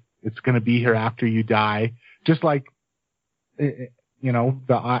earth. It's going to be here after you die. Just like, the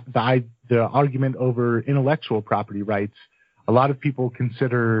argument over intellectual property rights. A lot of people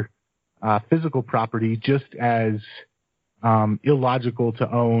consider physical property just as illogical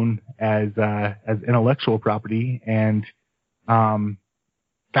to own as intellectual property, and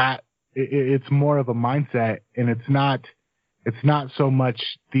that it's more of a mindset, and it's not so much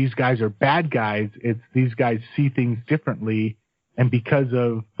these guys are bad guys. It's these guys see things differently, and because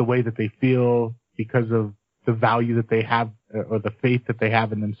of the way that they feel, because of the value that they have or the faith that they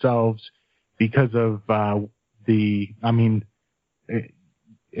have in themselves, because of as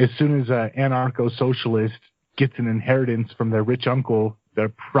soon as an anarcho-socialist gets an inheritance from their rich uncle,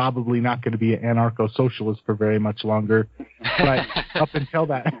 they're probably not going to be an anarcho-socialist for very much longer. But up until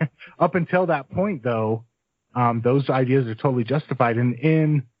that point, though, those ideas are totally justified. And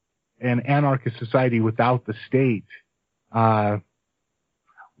in an anarchist society without the state, we're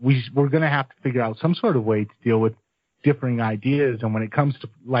going to have to figure out some sort of way to deal with differing ideas. And when it comes to,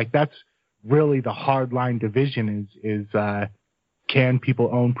 that's really the hard line division is can people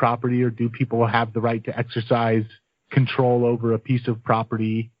own property, or do people have the right to exercise control over a piece of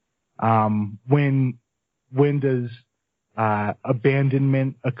property? When does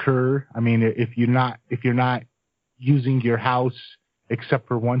abandonment occur? I mean, if you're not using your house except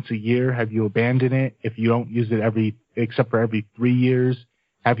for once a year, have you abandoned it? If you don't use it except for every 3 years,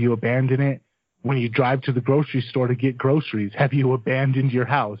 have you abandoned it? When you drive to the grocery store to get groceries, have you abandoned your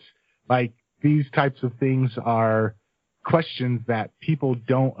house? These types of things are questions that people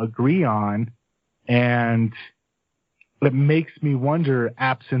don't agree on, and it makes me wonder,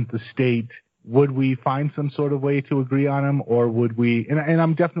 absent the state, would we find some sort of way to agree on them, or would we? And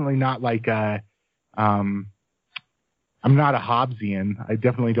I'm definitely not I'm not a Hobbesian. I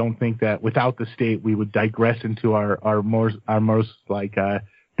definitely don't think that without the state we would digress into our most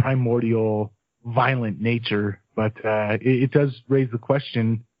primordial violent nature. But it does raise the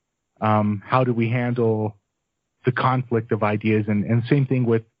question: how do we handle the conflict of ideas? And same thing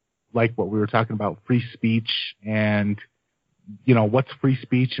with what we were talking about, free speech, and what's free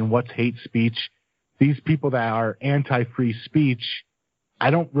speech and what's hate speech. These people that are anti-free speech, I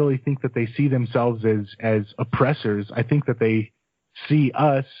don't really think that they see themselves as oppressors. I think that they see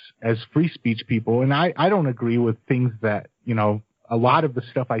us as free speech people. And I don't agree with things that, a lot of the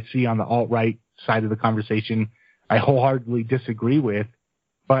stuff I see on the alt-right side of the conversation, I wholeheartedly disagree with.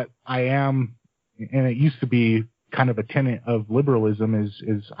 But I am, and it used to be kind of a tenet of liberalism,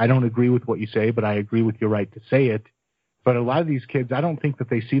 is I don't agree with what you say, but I agree with your right to say it. But a lot of these kids, I don't think that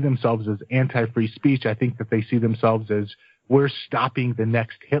they see themselves as anti-free speech. I think that they see themselves as, we're stopping the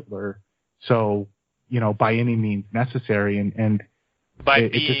next Hitler, so, by any means necessary. And by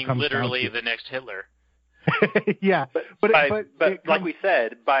being literally the next Hitler. Yeah. But like we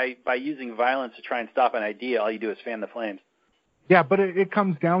said, by using violence to try and stop an idea, all you do is fan the flames. Yeah, but it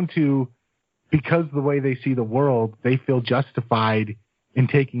comes down to, because the way they see the world, they feel justified in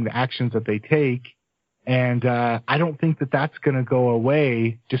taking the actions that they take. And I don't think that that's going to go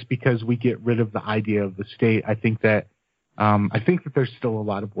away just because we get rid of the idea of the state. I think that there's still a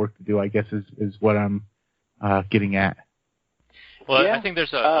lot of work to do, I guess, is what I'm getting at. Well, yeah. I think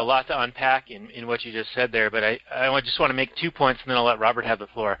there's a lot to unpack in what you just said there, but I just want to make 2 points, and then I'll let Robert have the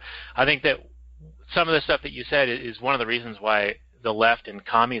floor. I think that some of the stuff that you said is one of the reasons why the left and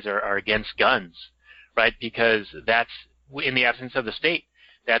commies are against guns, right? Because that's, in the absence of the state,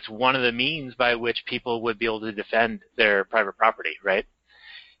 that's one of the means by which people would be able to defend their private property, right?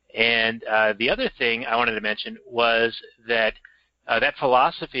 And the other thing I wanted to mention was that that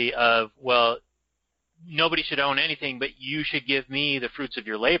philosophy of, well, nobody should own anything, but you should give me the fruits of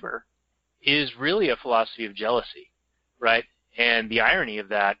your labor, is really a philosophy of jealousy, right? And the irony of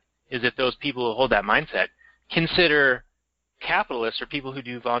that is that those people who hold that mindset consider capitalists or people who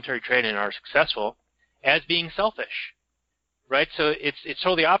do voluntary trade and are successful as being selfish, right? So it's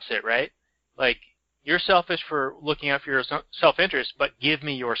totally opposite, right? You're selfish for looking out for your self-interest, but give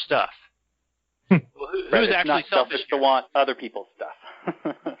me your stuff. Who's actually not selfish to want other people's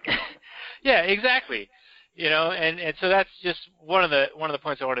stuff? Yeah, exactly. And so that's just one of the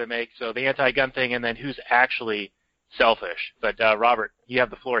points I wanted to make. So the anti-gun thing, and then who's actually selfish. But Robert, you have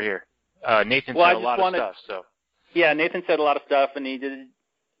the floor here. Nathan said a lot of stuff. So yeah, Nathan said a lot of stuff, and he did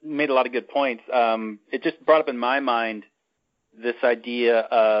made a lot of good points. It just brought up in my mind this idea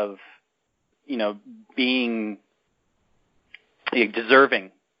of, being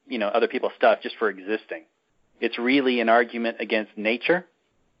deserving, other people's stuff just for existing. It's really an argument against nature,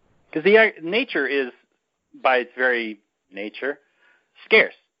 because nature is, by its very nature,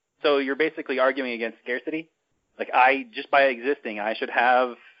 scarce. So you're basically arguing against scarcity. Like, just by existing, I should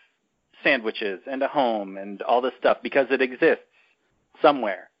have sandwiches and a home and all this stuff because it exists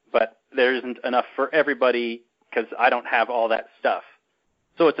somewhere. But there isn't enough for everybody because I don't have all that stuff.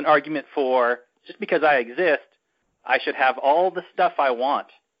 So it's an argument for, just because I exist, I should have all the stuff I want.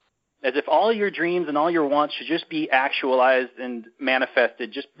 As if all your dreams and all your wants should just be actualized and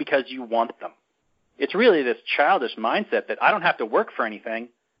manifested just because you want them. It's really this childish mindset that I don't have to work for anything.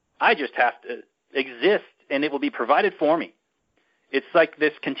 I just have to exist, and it will be provided for me. It's like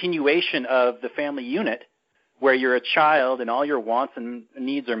this continuation of the family unit where you're a child and all your wants and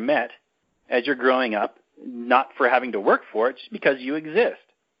needs are met as you're growing up, not for having to work for it, just because you exist.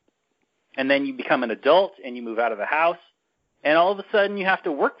 And then you become an adult and you move out of the house, and all of a sudden you have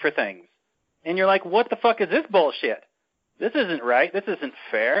to work for things. And you're like, what the fuck is this bullshit? This isn't right. This isn't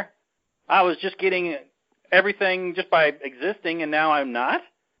fair. I was just getting everything just by existing, and now I'm not.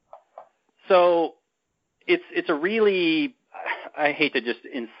 So it's a really, I hate to just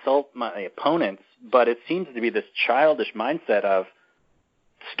insult my opponents, but it seems to be this childish mindset of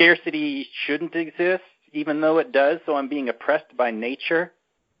scarcity shouldn't exist, even though it does, so I'm being oppressed by nature.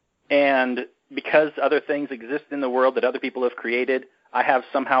 And because other things exist in the world that other people have created, I have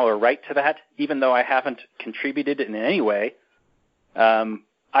somehow a right to that, even though I haven't contributed in any way.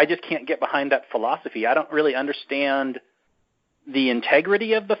 I just can't get behind that philosophy. I don't really understand the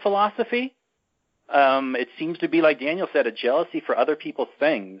integrity of the philosophy. It seems to be, like Daniel said, a jealousy for other people's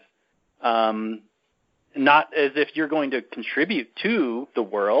things. Not as if you're going to contribute to the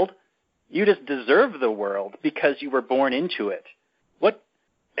world. You just deserve the world because you were born into it.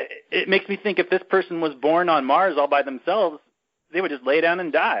 It makes me think if this person was born on Mars all by themselves, they would just lay down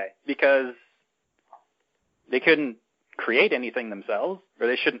and die because they couldn't create anything themselves, or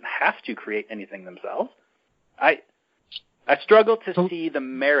they shouldn't have to create anything themselves. I struggle to see the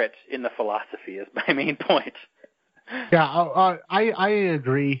merit in the philosophy is my main point. Yeah, I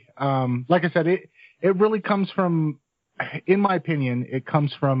agree. Like I said, it really comes from, in my opinion, it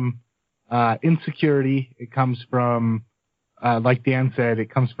comes from insecurity. It comes from, like Dan said,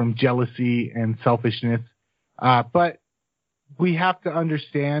 it comes from jealousy and selfishness. But we have to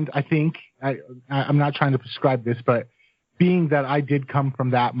understand, I think, I'm not trying to prescribe this, but being that I did come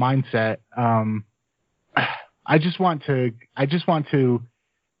from that mindset, I just want to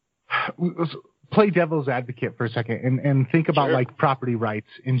play devil's advocate for a second and think about like property rights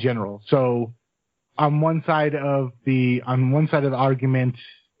in general. So on one side of the argument,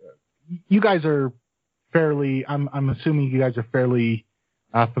 you guys are fairly, I'm assuming you guys are fairly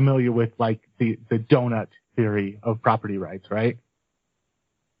familiar with like the donut theory of property rights, right?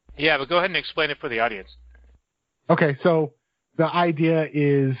 Yeah, but go ahead and explain it for the audience. Okay, so the idea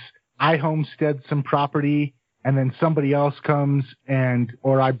is I homestead some property, and then somebody else comes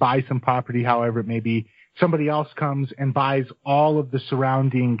or I buy some property, however it may be. Somebody else comes and buys all of the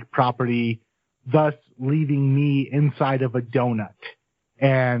surrounding property, thus leaving me inside of a donut.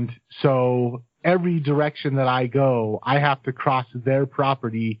 And so every direction that I go, I have to cross their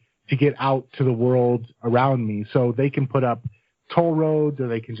property to get out to the world around me. So they can put up toll roads, or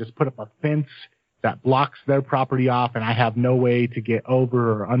they can just put up a fence that blocks their property off, and I have no way to get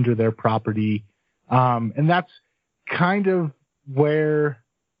over or under their property. And that's kind of where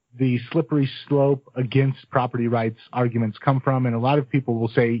the slippery slope against property rights arguments come from. And a lot of people will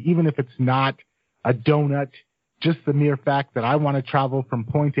say, even if it's not a donut, just the mere fact that I want to travel from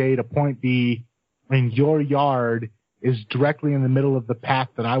point A to point B, and your yard is directly in the middle of the path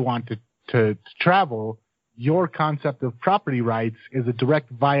that I want to travel, your concept of property rights is a direct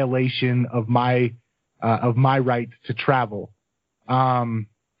violation of my right to travel.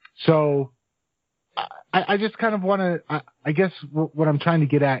 So I just kind of want to, I guess what I'm trying to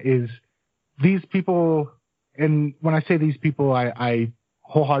get at is these people, and when I say these people, I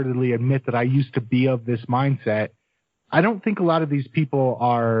wholeheartedly admit that I used to be of this mindset. I don't think a lot of these people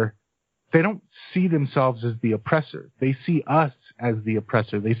they don't see themselves as the oppressor. They see us as the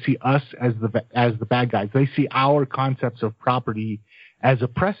oppressor. They see us as the bad guys. They see our concepts of property as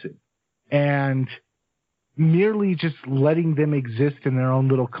oppressive. And merely just letting them exist in their own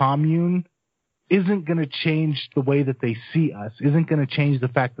little commune isn't going to change the way that they see us, isn't going to change the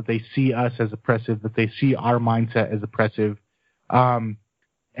fact that they see us as oppressive, that they see our mindset as oppressive. And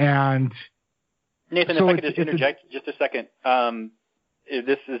Nathan, so if I could just interject just a second.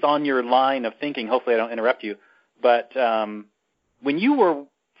 this is on your line of thinking. Hopefully I don't interrupt you. But when you were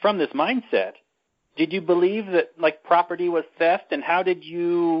from this mindset, did you believe that like property was theft, and how did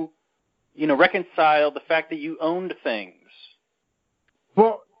you reconcile the fact that you owned things?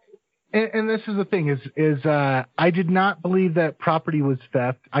 Well, and this is the thing is I did not believe that property was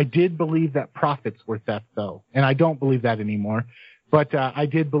theft. I did believe that profits were theft, though, and I don't believe that anymore. But I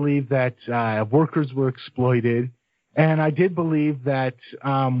did believe that workers were exploited, and I did believe that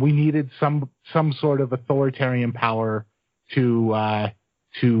we needed some sort of authoritarian power to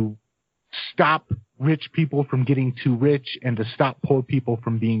stop rich people from getting too rich and to stop poor people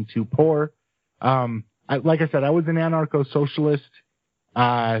from being too poor. Like I said, I was an anarcho-socialist,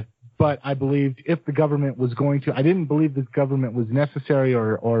 but I believed if the government was going to, I didn't believe the government was necessary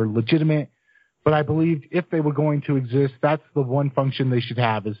or legitimate, but I believed if they were going to exist, that's the one function they should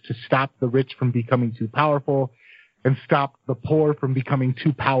have, is to stop the rich from becoming too powerful and stop the poor from becoming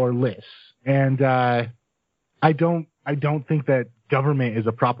too powerless. And I don't think that government is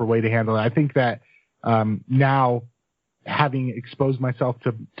a proper way to handle it. I think that now, having exposed myself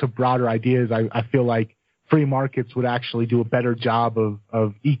to broader ideas, I feel like free markets would actually do a better job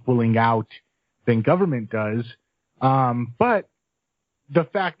of equaling out than government does. But the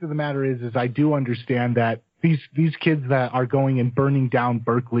fact of the matter is I do understand that these kids that are going and burning down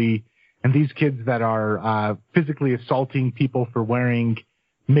Berkeley, and these kids that are physically assaulting people for wearing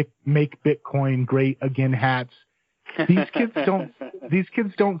Make Bitcoin Great Again hats, these kids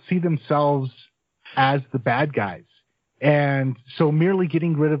don't see themselves as the bad guys. And so merely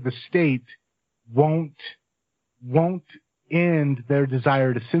getting rid of the state won't end their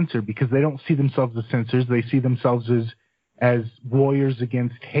desire to censor, because they don't see themselves as censors. They see themselves as warriors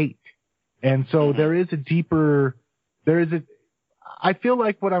against hate. And so I feel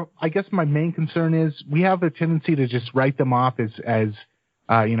like I guess my main concern is we have a tendency to just write them off as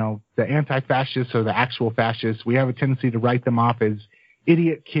the anti-fascists or the actual fascists. We have a tendency to write them off as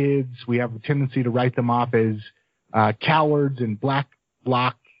idiot kids. We have a tendency to write them off as cowards and black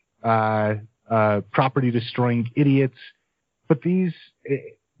bloc property destroying idiots. But these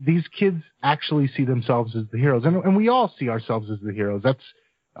kids actually see themselves as the heroes, and we all see ourselves as the heroes. That's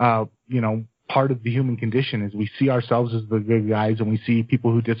part of the human condition, is we see ourselves as the good guys, and we see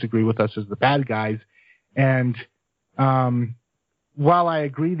people who disagree with us as the bad guys. And while I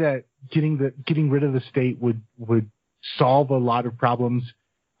agree that getting rid of the state would solve a lot of problems,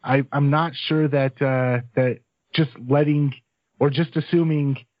 I'm not sure that just letting or just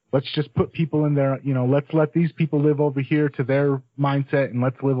assuming let's just put people in there, let's let these people live over here to their mindset and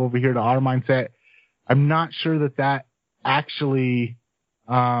let's live over here to our mindset. I'm not sure that actually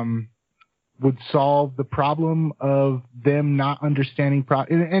would solve the problem of them not understanding.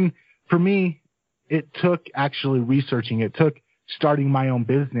 And for me, it took actually researching. It took starting my own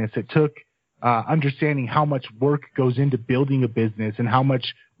business. It took understanding how much work goes into building a business and how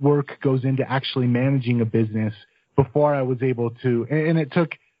much work goes into actually managing a business before I was able to. And it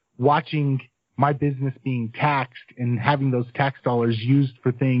took watching my business being taxed and having those tax dollars used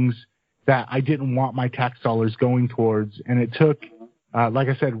for things that I didn't want my tax dollars going towards. And it took, like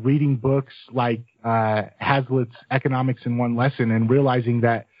I said, reading books like Hazlitt's Economics in One Lesson and realizing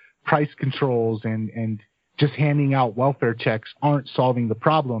that price controls and just handing out welfare checks aren't solving the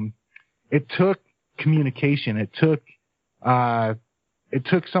problem. It took communication. It took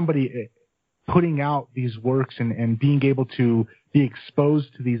somebody putting out these works and being able to be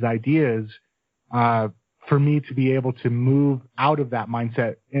exposed to these ideas for me to be able to move out of that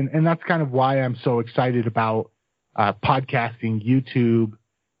mindset. And that's kind of why I'm so excited about podcasting, YouTube,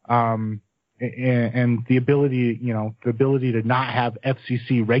 and the ability to not have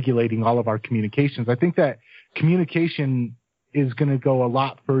FCC regulating all of our communications. I think that communication is going to go a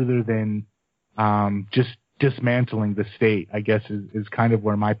lot further than just dismantling the state, I guess, is kind of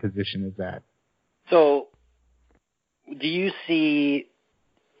where my position is at. So do you see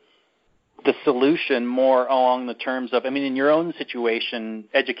the solution more along the terms of, in your own situation,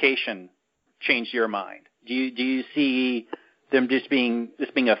 education changed your mind? Do you see them just being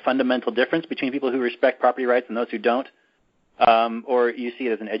a fundamental difference between people who respect property rights and those who don't? Or you see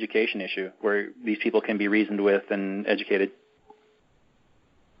it as an education issue where these people can be reasoned with and educated?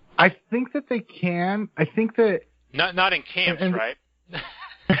 I think that they can. I think that... Not in camps, right?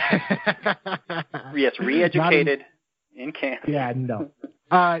 Yes, re-educated in camps. Yeah, no.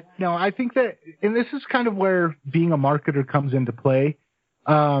 No, I think that, and this is kind of where being a marketer comes into play.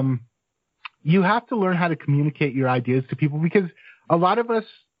 You have to learn how to communicate your ideas to people, because a lot of us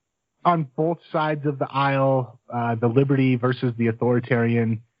on both sides of the aisle, the liberty versus the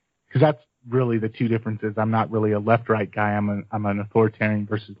authoritarian, because really the two differences. I'm not really a left-right guy. I'm an authoritarian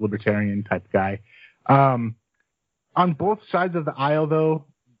versus libertarian type guy. On both sides of the aisle, though,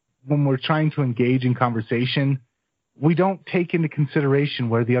 when we're trying to engage in conversation, we don't take into consideration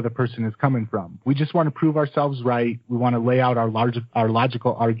where the other person is coming from. We just want to prove ourselves right. We want to lay out our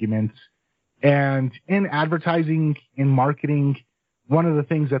logical arguments. And in advertising, in marketing, one of the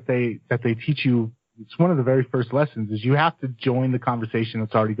things that they teach you, it's one of the very first lessons, is you have to join the conversation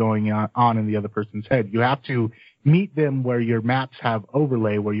that's already going on in the other person's head. You have to meet them where your maps have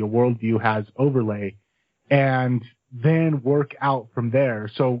overlay, where your worldview has overlay, and then work out from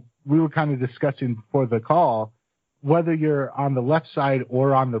there. So we were kind of discussing before the call, whether you're on the left side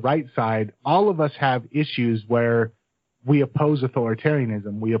or on the right side, all of us have issues where we oppose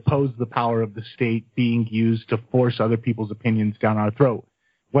authoritarianism. We oppose the power of the state being used to force other people's opinions down our throat.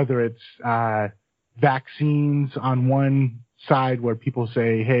 Whether it's vaccines on one side where people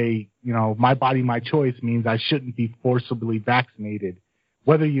say, hey, my body, my choice means I shouldn't be forcibly vaccinated.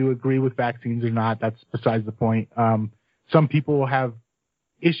 Whether you agree with vaccines or not, that's besides the point. Some people have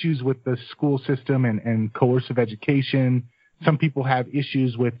issues with the school system and coercive education. Some people have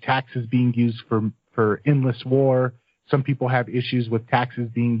issues with taxes being used for endless war. Some people have issues with taxes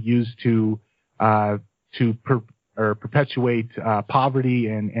being used to perpetuate poverty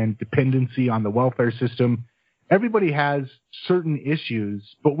and dependency on the welfare system. Everybody has certain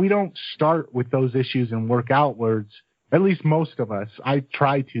issues, but we don't start with those issues and work outwards. At least most of us. I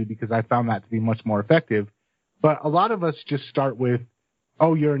try to, because I found that to be much more effective. But a lot of us just start with,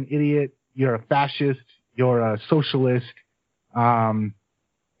 oh, you're an idiot, you're a fascist, you're a socialist, and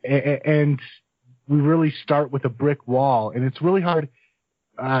we really start with a brick wall. And it's really hard.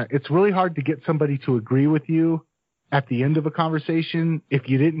 It's really hard to get somebody to agree with you at the end of a conversation if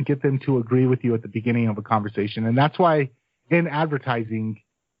you didn't get them to agree with you at the beginning of a conversation. And that's why in advertising,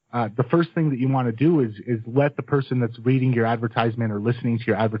 the first thing that you want to do is let the person that's reading your advertisement or listening to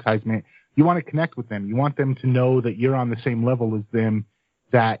your advertisement, you want to connect with them. You want them to know that you're on the same level as them,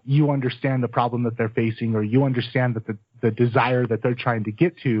 that you understand the problem that they're facing, or you understand that the desire that they're trying to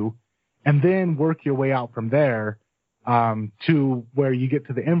get to, and then work your way out from there to where you get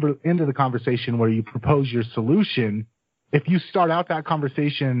to the end of the conversation where you propose your solution. If you start out that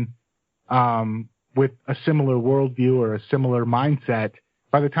conversation with a similar worldview or a similar mindset,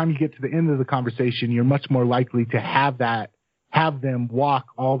 by the time you get to the end of the conversation, you're much more likely to have them walk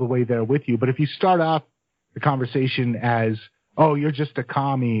all the way there with you. But if you start off the conversation as, oh, you're just a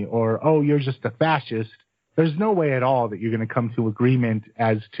commie, or, oh, you're just a fascist, there's no way at all that you're going to come to agreement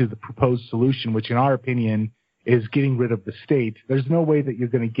as to the proposed solution, which in our opinion is getting rid of the state. There's no way that you're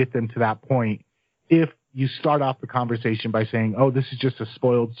going to get them to that point if you start off the conversation by saying, oh, this is just a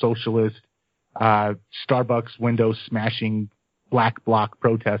spoiled socialist, Starbucks window smashing black bloc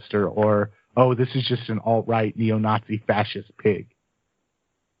protester, or, oh, this is just an alt-right neo-Nazi fascist pig.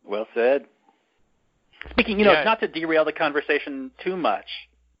 Well said. Speaking, not to derail the conversation too much,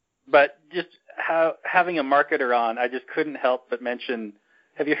 but just having a marketer on, I just couldn't help but mention,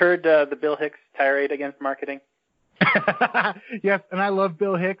 have you heard the Bill Hicks tirade against marketing? Yes, and I love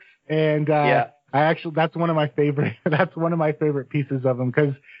Bill Hicks, and that's one of my favorite pieces of him,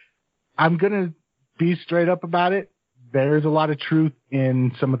 because I'm going to be straight up about it. There's a lot of truth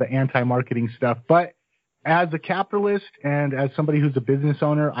in some of the anti-marketing stuff, but as a capitalist and as somebody who's a business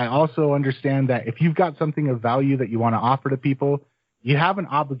owner, I also understand that if you've got something of value that you want to offer to people, you have an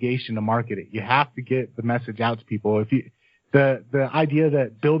obligation to market it. You have to get the message out to people. The idea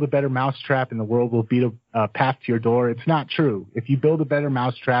that build a better mousetrap and the world will beat a path to your door, it's not true. If you build a better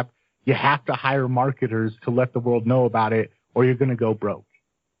mousetrap, you have to hire marketers to let the world know about it, or you're going to go broke.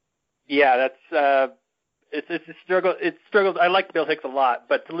 Yeah, that's it's a struggle. It struggles. I like Bill Hicks a lot,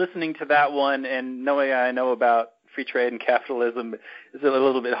 but listening to that one and knowing I know about free trade and capitalism is a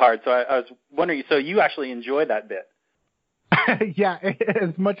little bit hard. So I was wondering, so you actually enjoy that bit? Yeah,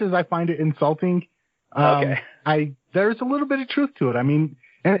 as much as I find it insulting, okay. There's a little bit of truth to it. I mean,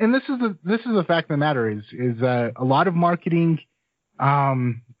 and this is the fact of the matter is a lot of marketing.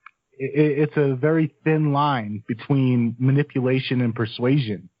 It's a very thin line between manipulation and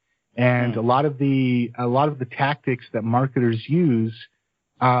persuasion. And a lot of the tactics that marketers use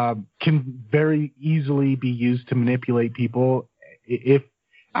can very easily be used to manipulate people.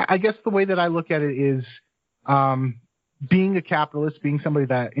 I guess the way that I look at it is, being a capitalist, being somebody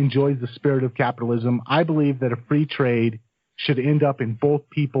that enjoys the spirit of capitalism, I believe that a free trade should end up in both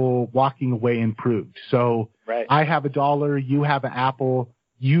people walking away improved. So right. I have $1, you have an apple,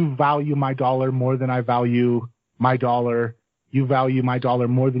 you value my dollar more than I value my dollar. You value my dollar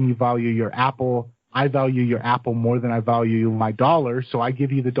more than you value your apple. I value your apple more than I value my dollar, so I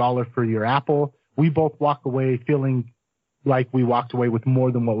give you the dollar for your apple. We both walk away feeling like we walked away with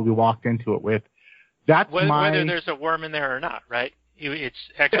more than what we walked into it with. That's whether there's a worm in there or not, right? It's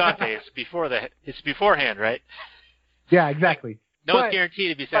ex ante. It's beforehand, right? Yeah, exactly. No one's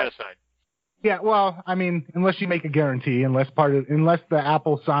guaranteed to be satisfied. Yeah, well, I mean, unless you make a guarantee, unless the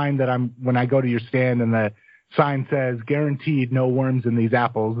Apple sign when I go to your stand and the sign says guaranteed no worms in these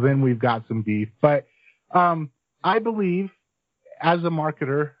apples, then we've got some beef. But I believe, as a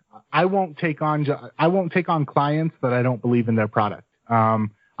marketer, I won't take on clients that I don't believe in their product.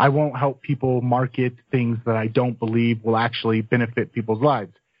 I won't help people market things that I don't believe will actually benefit people's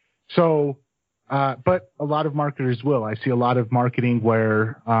lives. So. But a lot of marketers will. I see a lot of marketing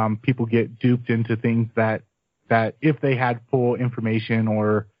where people get duped into things that if they had full information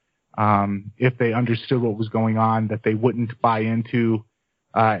or if they understood what was going on, that they wouldn't buy into,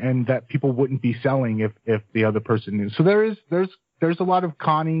 and that people wouldn't be selling if the other person knew. So there's a lot of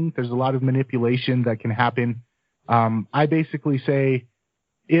conning, there's a lot of manipulation that can happen. I basically say,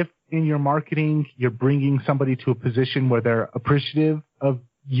 if in your marketing you're bringing somebody to a position where they're appreciative of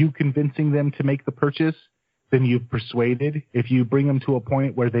you convincing them to make the purchase, then you've persuaded. If you bring them to a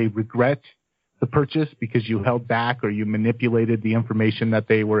point where they regret the purchase because you held back or you manipulated the information that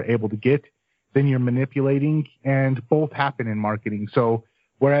they were able to get, then you're manipulating, and both happen in marketing. So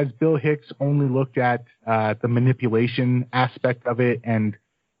whereas Bill Hicks only looked at the manipulation aspect of it and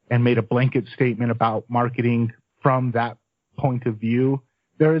made a blanket statement about marketing from that point of view,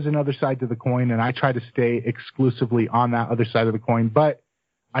 there is another side to the coin, and I try to stay exclusively on that other side of the coin. But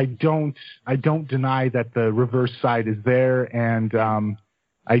I don't deny that the reverse side is there, and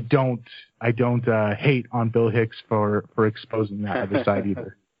I don't hate on Bill Hicks for exposing that other side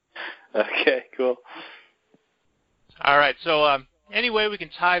either. Okay, cool. All right, so any way we can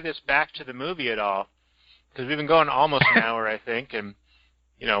tie this back to the movie at all? Because we've been going almost an hour, I think, and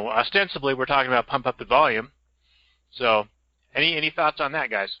ostensibly we're talking about Pump Up the Volume. So, any thoughts on that,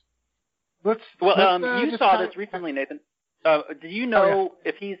 guys? You saw this recently, Nathan. Do you know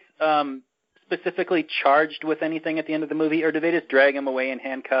if he's specifically charged with anything at the end of the movie, or do they just drag him away in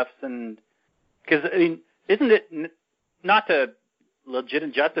handcuffs? And because isn't it not to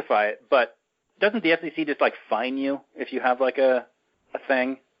legit justify it, but doesn't the FCC just fine you if you have a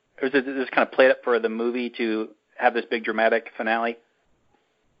thing, or is it just kind of played up for the movie to have this big dramatic finale?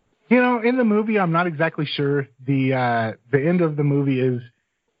 In the movie, I'm not exactly sure. The end of the movie is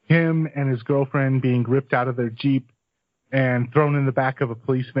him and his girlfriend being ripped out of their Jeep and thrown in the back of a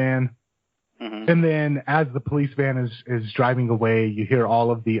police van. Mm-hmm. And then as the police van is driving away, you hear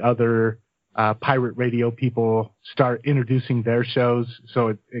all of the other pirate radio people start introducing their shows.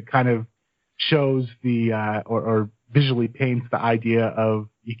 So it kind of shows or visually paints the idea of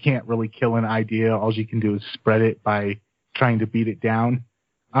you can't really kill an idea. All you can do is spread it by trying to beat it down.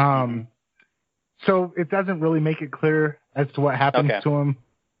 So it doesn't really make it clear as to what happens to him.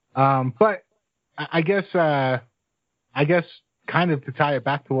 But I guess kind of to tie it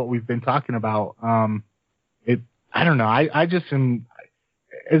back to what we've been talking about, I don't know. I just am,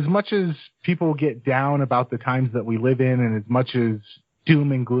 as much as people get down about the times that we live in, and as much as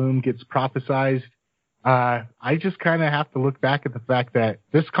doom and gloom gets prophesized, I just kind of have to look back at the fact that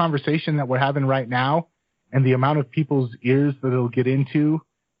this conversation that we're having right now and the amount of people's ears that it'll get into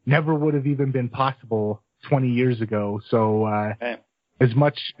never would have even been possible 20 years ago. So, as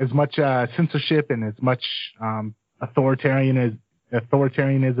much censorship and as much authoritarianism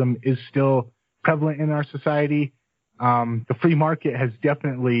is still prevalent in our society, the free market has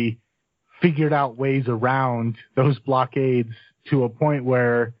definitely figured out ways around those blockades to a point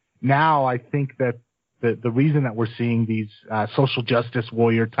where now I think that the reason that we're seeing these social justice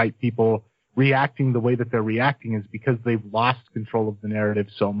warrior type people reacting the way that they're reacting is because they've lost control of the narrative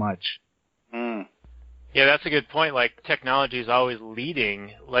so much. Yeah, that's a good point. Technology is always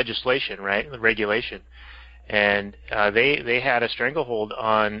leading legislation, right? Regulation. And they had a stranglehold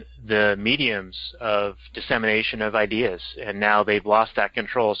on the mediums of dissemination of ideas, and now they've lost that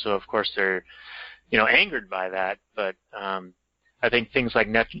control. So of course they're, angered by that. But I think things like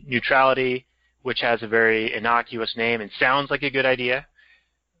net neutrality, which has a very innocuous name and sounds like a good idea,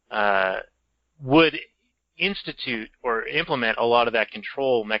 would institute or implement a lot of that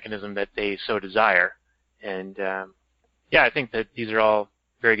control mechanism that they so desire. And I think that these are all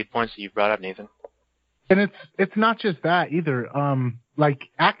very good points that you brought up, Nathan. And it's not just that either.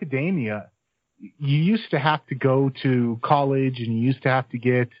 Academia, you used to have to go to college and you used to have to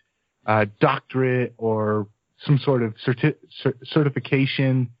get a doctorate or some sort of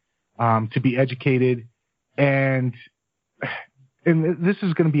certification to be educated. And and this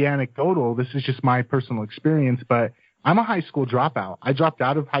is going to be anecdotal. This is just my personal experience, but I'm a high school dropout. I dropped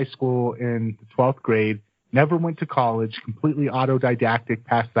out of high school in the 12th grade, never went to college, completely autodidactic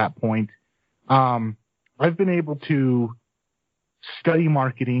past that point. I've been able to study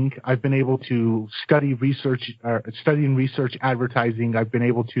marketing. I've been able to study research advertising. I've been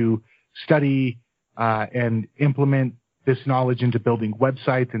able to study and implement this knowledge into building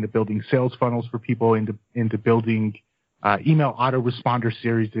websites, into building sales funnels for people, into building email autoresponder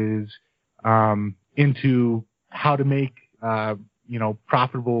series, into how to make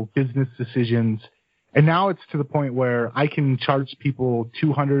profitable business decisions. And now it's to the point where I can charge people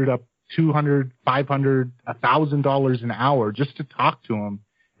 $200, $500, $1,000 an hour just to talk to them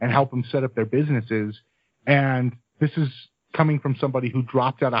and help them set up their businesses. And this is coming from somebody who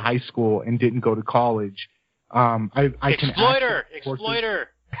dropped out of high school and didn't go to college. Exploiter.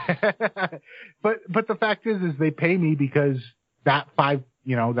 But the fact is they pay me because that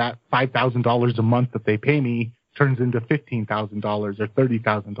 $5,000 a month that they pay me turns into $15,000 or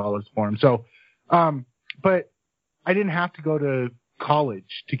 $30,000 for them. So, but I didn't have to go to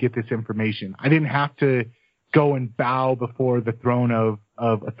college to get this information. I didn't have to go and bow before the throne of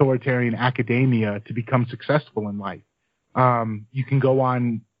authoritarian academia to become successful in life. You can go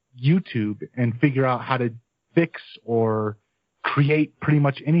on YouTube and figure out how to fix or create pretty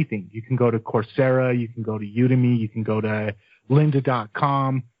much anything. You can go to Coursera, you can go to Udemy, you can go to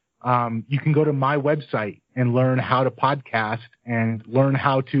lynda.com. You can go to my website and learn how to podcast and learn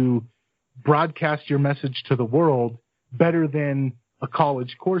how to broadcast your message to the world better than a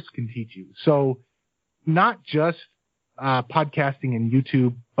college course can teach you. So not just podcasting and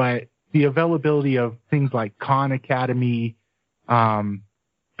YouTube, but the availability of things like Khan Academy,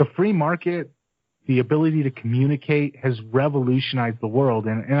 the free market, the ability to communicate has revolutionized the world.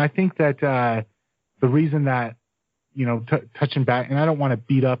 And I think that the reason that, touching back, and I don't want to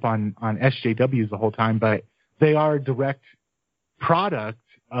beat up on SJWs the whole time, but they are a direct product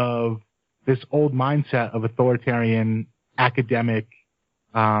of this old mindset of authoritarian academic,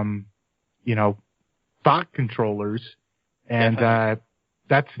 thought controllers. And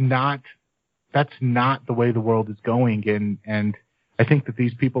that's not the way the world is going. And I think that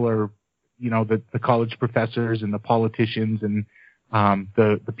these people are, the college professors and the politicians and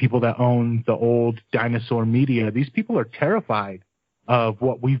the people that own the old dinosaur media, these people are terrified of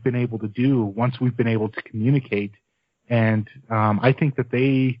what we've been able to do once we've been able to communicate. And I think that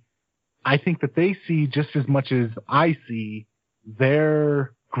they see just as much as I see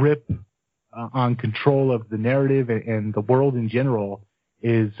their grip on control of the narrative and the world in general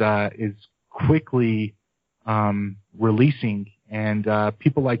is quickly releasing. And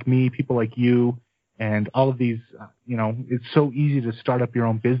people like me, people like you, and all of these, it's so easy to start up your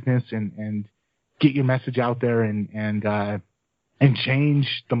own business and get your message out there and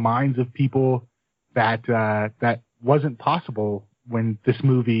change the minds of people that wasn't possible when this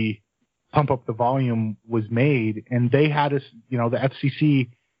movie Pump Up the Volume was made. And they had us, the FCC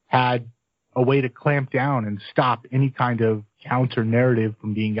had a way to clamp down and stop any kind of counter narrative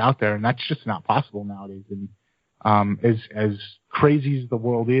from being out there. And that's just not possible nowadays. And as crazy as the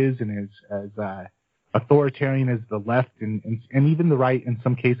world is, and as authoritarian as the left and even the right in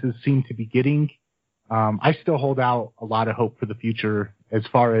some cases seem to be getting, I still hold out a lot of hope for the future as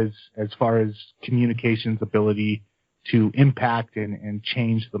far as communications ability to impact and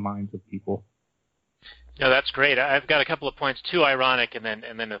change the minds of people. No, that's great. I've got a couple of points, two ironic and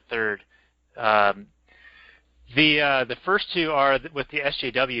then a third. The first two are with the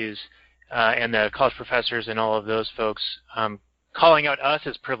SJWs and the college professors and all of those folks calling out us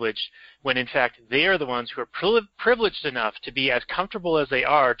as privileged when in fact they are the ones who are privileged enough to be as comfortable as they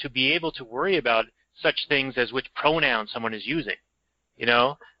are to be able to worry about such things as which pronoun someone is using.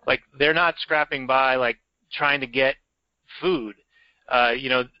 Like they're not scrapping by like trying to get food.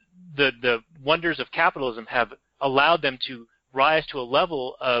 The wonders of capitalism have allowed them to rise to a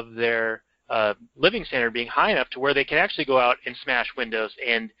level of their living standard being high enough to where they can actually go out and smash windows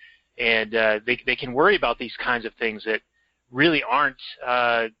and they can worry about these kinds of things that really aren't,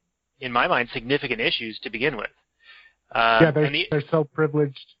 in my mind, significant issues to begin with. They're so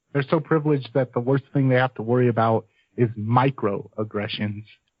privileged. They're so privileged that the worst thing they have to worry about is microaggressions.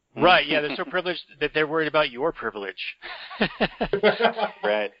 Right. Yeah, they're so privileged that they're worried about your privilege.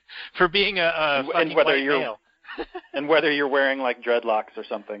 Right. For being a fucking white male. And whether you're wearing like dreadlocks or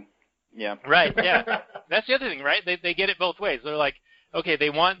something. Yeah. Right. Yeah. That's the other thing, right? They get it both ways. They're like, okay, they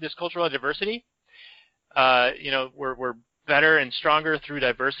want this cultural diversity. We're better and stronger through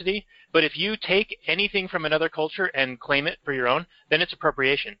diversity. But if you take anything from another culture and claim it for your own, then it's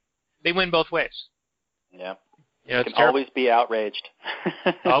appropriation. They win both ways. Yeah. You know, You it's can terrible. always be outraged.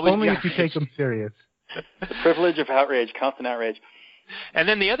 Always Only be if you take them serious. The privilege of outrage, constant outrage. And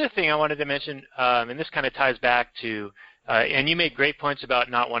then the other thing I wanted to mention, and this kind of ties back to, and you made great points about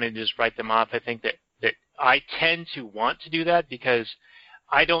not wanting to just write them off. I think that I tend to want to do that because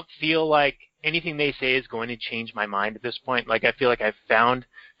I don't feel like anything they say is going to change my mind at this point. Like, I feel like I've found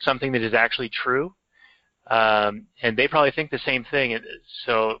something that is actually true, and they probably think the same thing.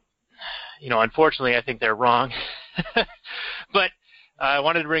 So, you know, unfortunately, I think they're wrong. But I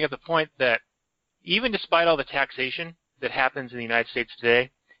wanted to bring up the point that even despite all the taxation that happens in the United States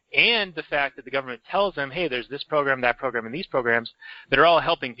today, and the fact that the government tells them, hey, there's this program, that program, and these programs that are all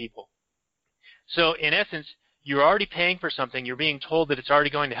helping people. So, in essence, you're already paying for something, you're being told that it's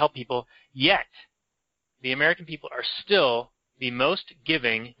already going to help people, yet the American people are still the most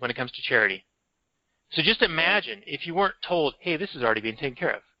giving when it comes to charity. So just imagine if you weren't told, hey, this is already being taken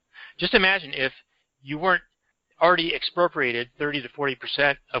care of. Just imagine if you weren't already expropriated 30 to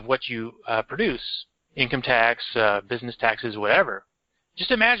 40% of what you produce, income tax, business taxes, whatever.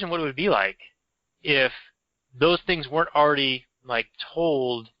 Just imagine what it would be like if those things weren't already like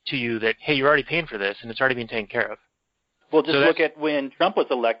told to you that, hey, you're already paying for this and it's already being taken care of. Well, just look at when Trump was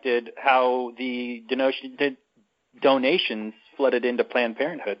elected, how the donations flooded into Planned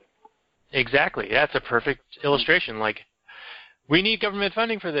Parenthood. Exactly. That's a perfect illustration. Like, we need government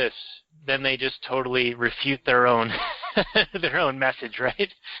funding for this. Then they just totally refute their own their own message,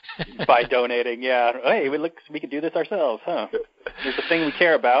 right? By donating, yeah. Hey, we could do this ourselves, huh? There's a thing we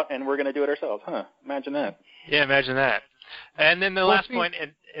care about, and we're going to do it ourselves, huh? Imagine that. Yeah, imagine that. And then the last point,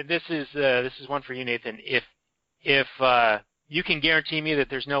 and this is one for you, Nathan. If you can guarantee me that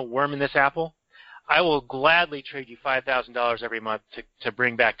there's no worm in this apple, I will gladly trade you $5,000 every month to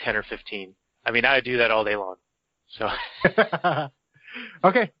bring back 10 or 15. I mean, I would do that all day long. So.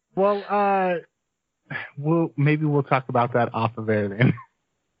 Okay. Well, we'll talk about that off of air then.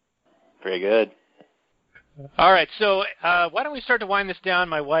 Very good. All right. So why don't we start to wind this down?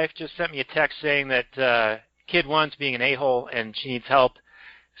 My wife just sent me a text saying that kid one's being an a-hole and she needs help.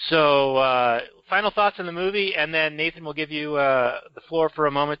 So final thoughts on the movie, and then Nathan will give you the floor for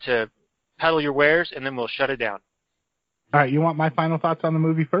a moment to peddle your wares, and then we'll shut it down. All right. You want my final thoughts on the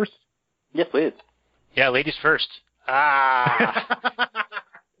movie first? Yes, please. Yeah, ladies first.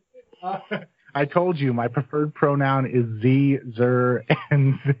 I told you my preferred pronoun is ze, zer,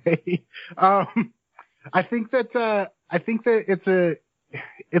 and they. I think that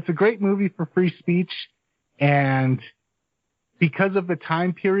it's a great movie for free speech, and because of the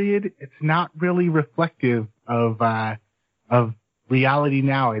time period, it's not really reflective of reality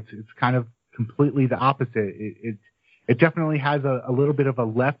now. It's kind of completely the opposite. It definitely has a little bit of a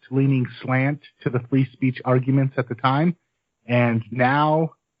left-leaning slant to the free speech arguments at the time, and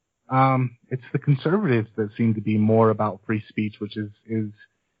now it's the conservatives that seem to be more about free speech, which is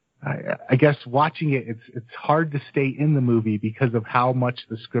I guess watching it, it's hard to stay in the movie because of how much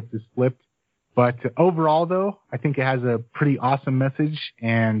the script is flipped. But overall, though, I think it has a pretty awesome message,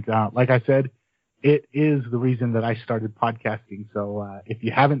 and like I said, it is the reason that I started podcasting. So if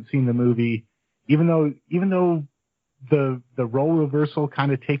you haven't seen the movie, even though the role reversal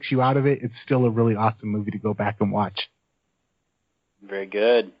kind of takes you out of it, it's still a really awesome movie to go back and watch. Very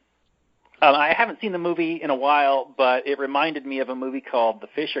good. I haven't seen the movie in a while, but it reminded me of a movie called The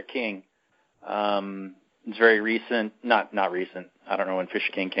Fisher King. It's very recent, not recent. I don't know when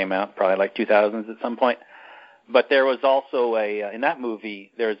Fisher King came out, probably like 2000s at some point. But there was also in that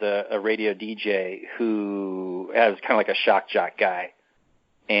movie, there's a radio DJ who has kind of like a shock jock guy.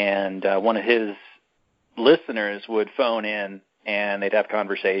 And one of his listeners would phone in and they'd have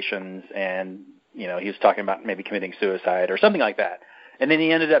conversations, and, you know, he was talking about maybe committing suicide or something like that. And then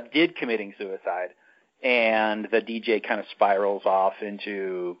he ended up committing suicide, and the DJ kind of spirals off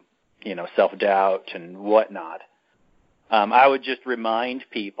into, you know, self-doubt and whatnot. I would just remind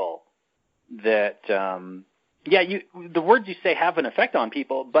people that, the words you say have an effect on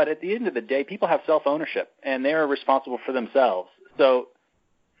people, but at the end of the day, people have self-ownership, and they're responsible for themselves. So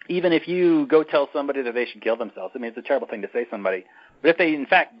even if you go tell somebody that they should kill themselves, I mean, it's a terrible thing to say to somebody, but if they in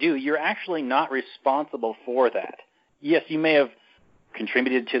fact do, you're actually not responsible for that. Yes, you may have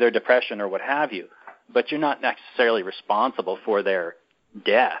contributed to their depression or what have you, but you're not necessarily responsible for their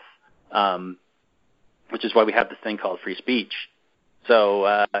death, which is why we have this thing called free speech.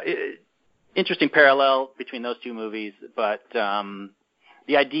 So interesting parallel between those two movies, but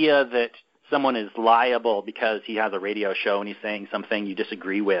the idea that someone is liable because he has a radio show and he's saying something you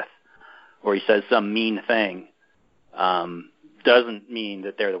disagree with, or he says some mean thing, doesn't mean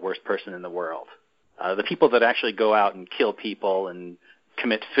that they're the worst person in the world. The people that actually go out and kill people and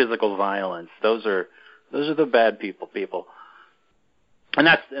commit physical violence, those are Those are the bad people. And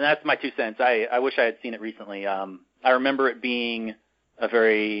that's my 2 cents. I wish I had seen it recently. I remember it being a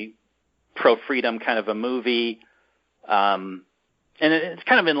very pro-freedom kind of a movie. And it's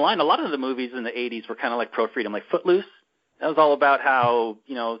kind of in line. A lot of the movies in the 80s were kind of like pro-freedom, like Footloose. That was all about how,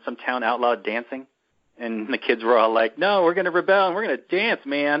 some town outlawed dancing. And the kids were all like, no, we're going to rebel and we're going to dance,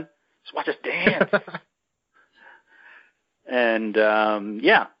 man. Just watch us dance. And,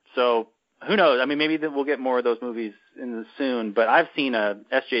 so who knows? I mean, maybe we'll get more of those movies soon, but I've seen a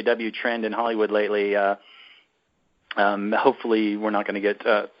SJW trend in Hollywood lately. Hopefully we're not going to get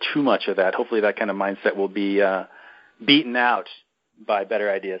too much of that. Hopefully that kind of mindset will be beaten out by better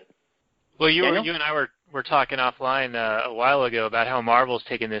ideas. Well, you and I were talking offline a while ago about how Marvel's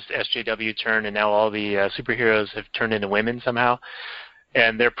taken this SJW turn, and now all the superheroes have turned into women somehow,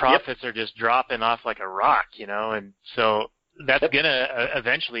 and their profits are just dropping off like a rock, and so that's going to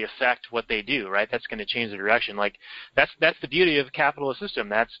eventually affect what they do, right? That's going to change the direction. Like that's the beauty of the capitalist system.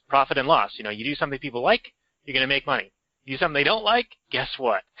 That's profit and loss. You do something people like, you're going to make money. You do something they don't like, guess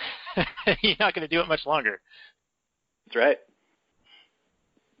what? You're not going to do it much longer. That's right.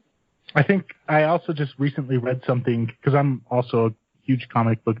 I think I also just recently read something, because I'm also a huge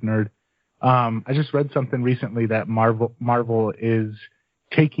comic book nerd. I just read something recently that Marvel is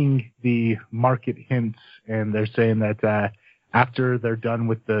taking the market hints, and they're saying that after they're done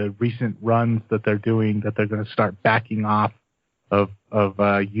with the recent runs that they're doing, that they're going to start backing off of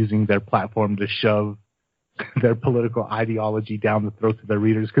using their platform to shove their political ideology down the throats of their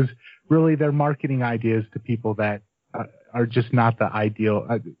readers, because really they're marketing ideas to people that are just not the ideal.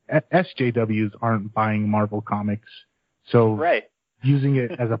 SJWs aren't buying Marvel comics, so using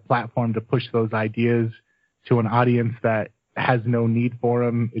it as a platform to push those ideas to an audience that has no need for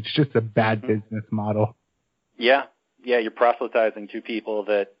them, it's just a bad business model. Yeah, you're proselytizing to people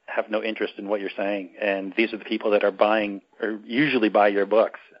that have no interest in what you're saying, and these are the people that are buying or usually buy your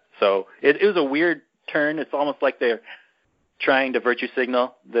books. So it was a weird turn. It's almost like they're trying to virtue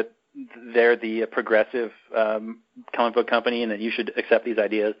signal that they're the progressive comic book company and that you should accept these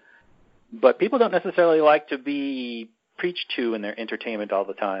ideas. But people don't necessarily like to be preached to in their entertainment all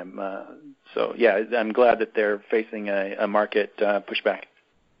the time. So, I'm glad that they're facing a market pushback.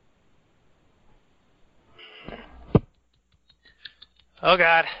 Oh,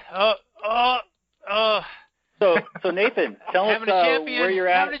 God. Oh. So Nathan, tell us where you're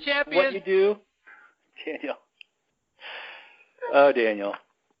at, what you do. Daniel. Oh, Daniel.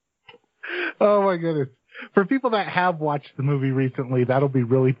 Oh, my goodness. For people that have watched the movie recently, that'll be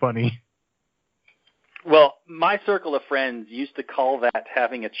really funny. Well, my circle of friends used to call that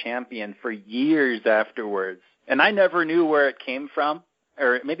having a champion for years afterwards, and I never knew where it came from,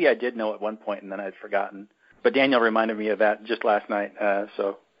 or maybe I did know at one point and then I'd forgotten. But Daniel reminded me of that just last night,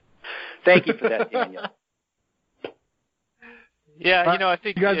 so thank you for that, Daniel. Yeah, I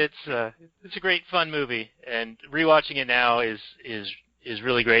think it's a great fun movie, and rewatching it now is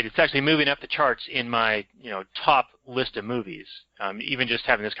really great. It's actually moving up the charts in my top list of movies. Even just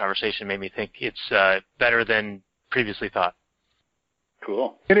having this conversation made me think it's better than previously thought.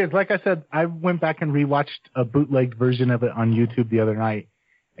 Cool. It is. Like I said, I went back and rewatched a bootlegged version of it on YouTube the other night,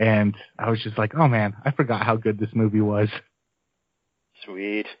 and I was just like, oh man, I forgot how good this movie was.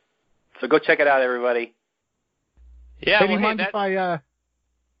 Sweet. So go check it out, everybody. Yeah, hey, do you mind if I...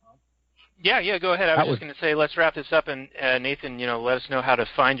 Yeah, go ahead. I was just going to say, let's wrap this up, and Nathan, let us know how to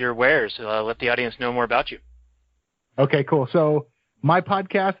find your wares. Let the audience know more about you. Okay, cool. So my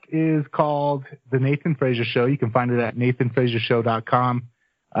podcast is called The Nathan Fraser Show. You can find it at nathanfrasershow.com.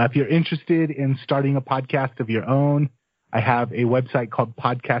 If you're interested in starting a podcast of your own, I have a website called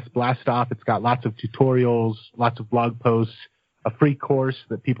Podcast Blast Off. It's got lots of tutorials, lots of blog posts, a free course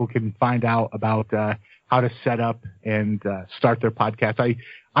that people can find out about how to set up and start their podcast.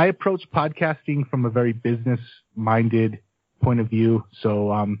 I approach podcasting from a very business-minded point of view.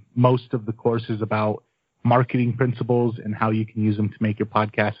 So most of the course is about marketing principles and how you can use them to make your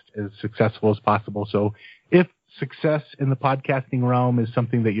podcast as successful as possible. So if success in the podcasting realm is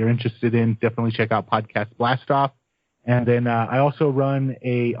something that you're interested in, definitely check out Podcast Blast Off. And then I also run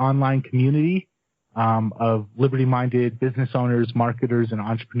a online community of liberty-minded business owners, marketers, and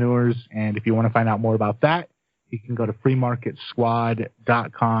entrepreneurs. And if you want to find out more about that, you can go to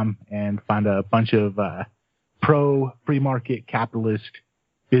freemarketsquad.com and find a bunch of pro-free market capitalist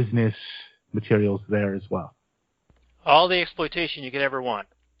business materials there as well. All the exploitation you could ever want.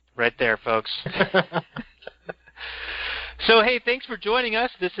 Right there, folks. So, hey, thanks for joining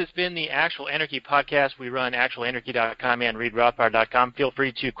us. This has been the Actual Anarchy podcast. We run actualanarchy.com and readrothbard.com. Feel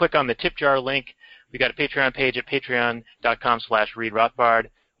free to click on the tip jar link. We got a Patreon page at patreon.com/readrothbard.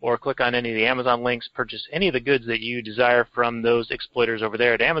 or click on any of the Amazon links, purchase any of the goods that you desire from those exploiters over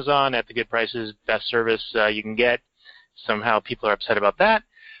there at Amazon at the good prices, best service you can get. Somehow people are upset about that.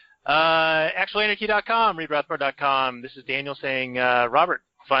 ActualAnarchy.com, ReedRothbard.com. This is Daniel saying, Robert,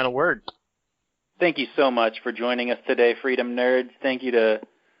 final word. Thank you so much for joining us today, Freedom Nerds. Thank you to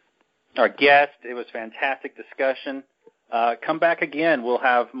our guest. It was a fantastic discussion. Come back again. We'll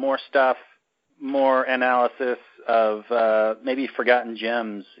have more stuff, more analysis of maybe forgotten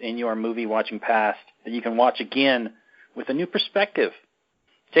gems in your movie-watching past that you can watch again with a new perspective.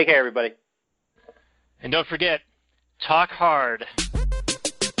 Take care, everybody. And don't forget, talk hard.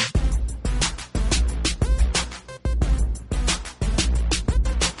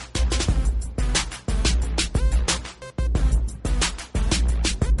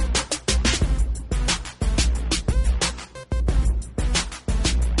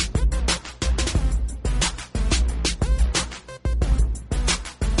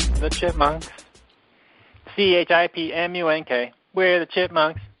 The Chipmunks. CHIPMUNK. We're the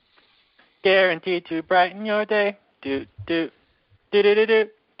Chipmunks. Guaranteed to brighten your day. Do do do do do do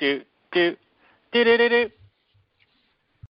do do do do do.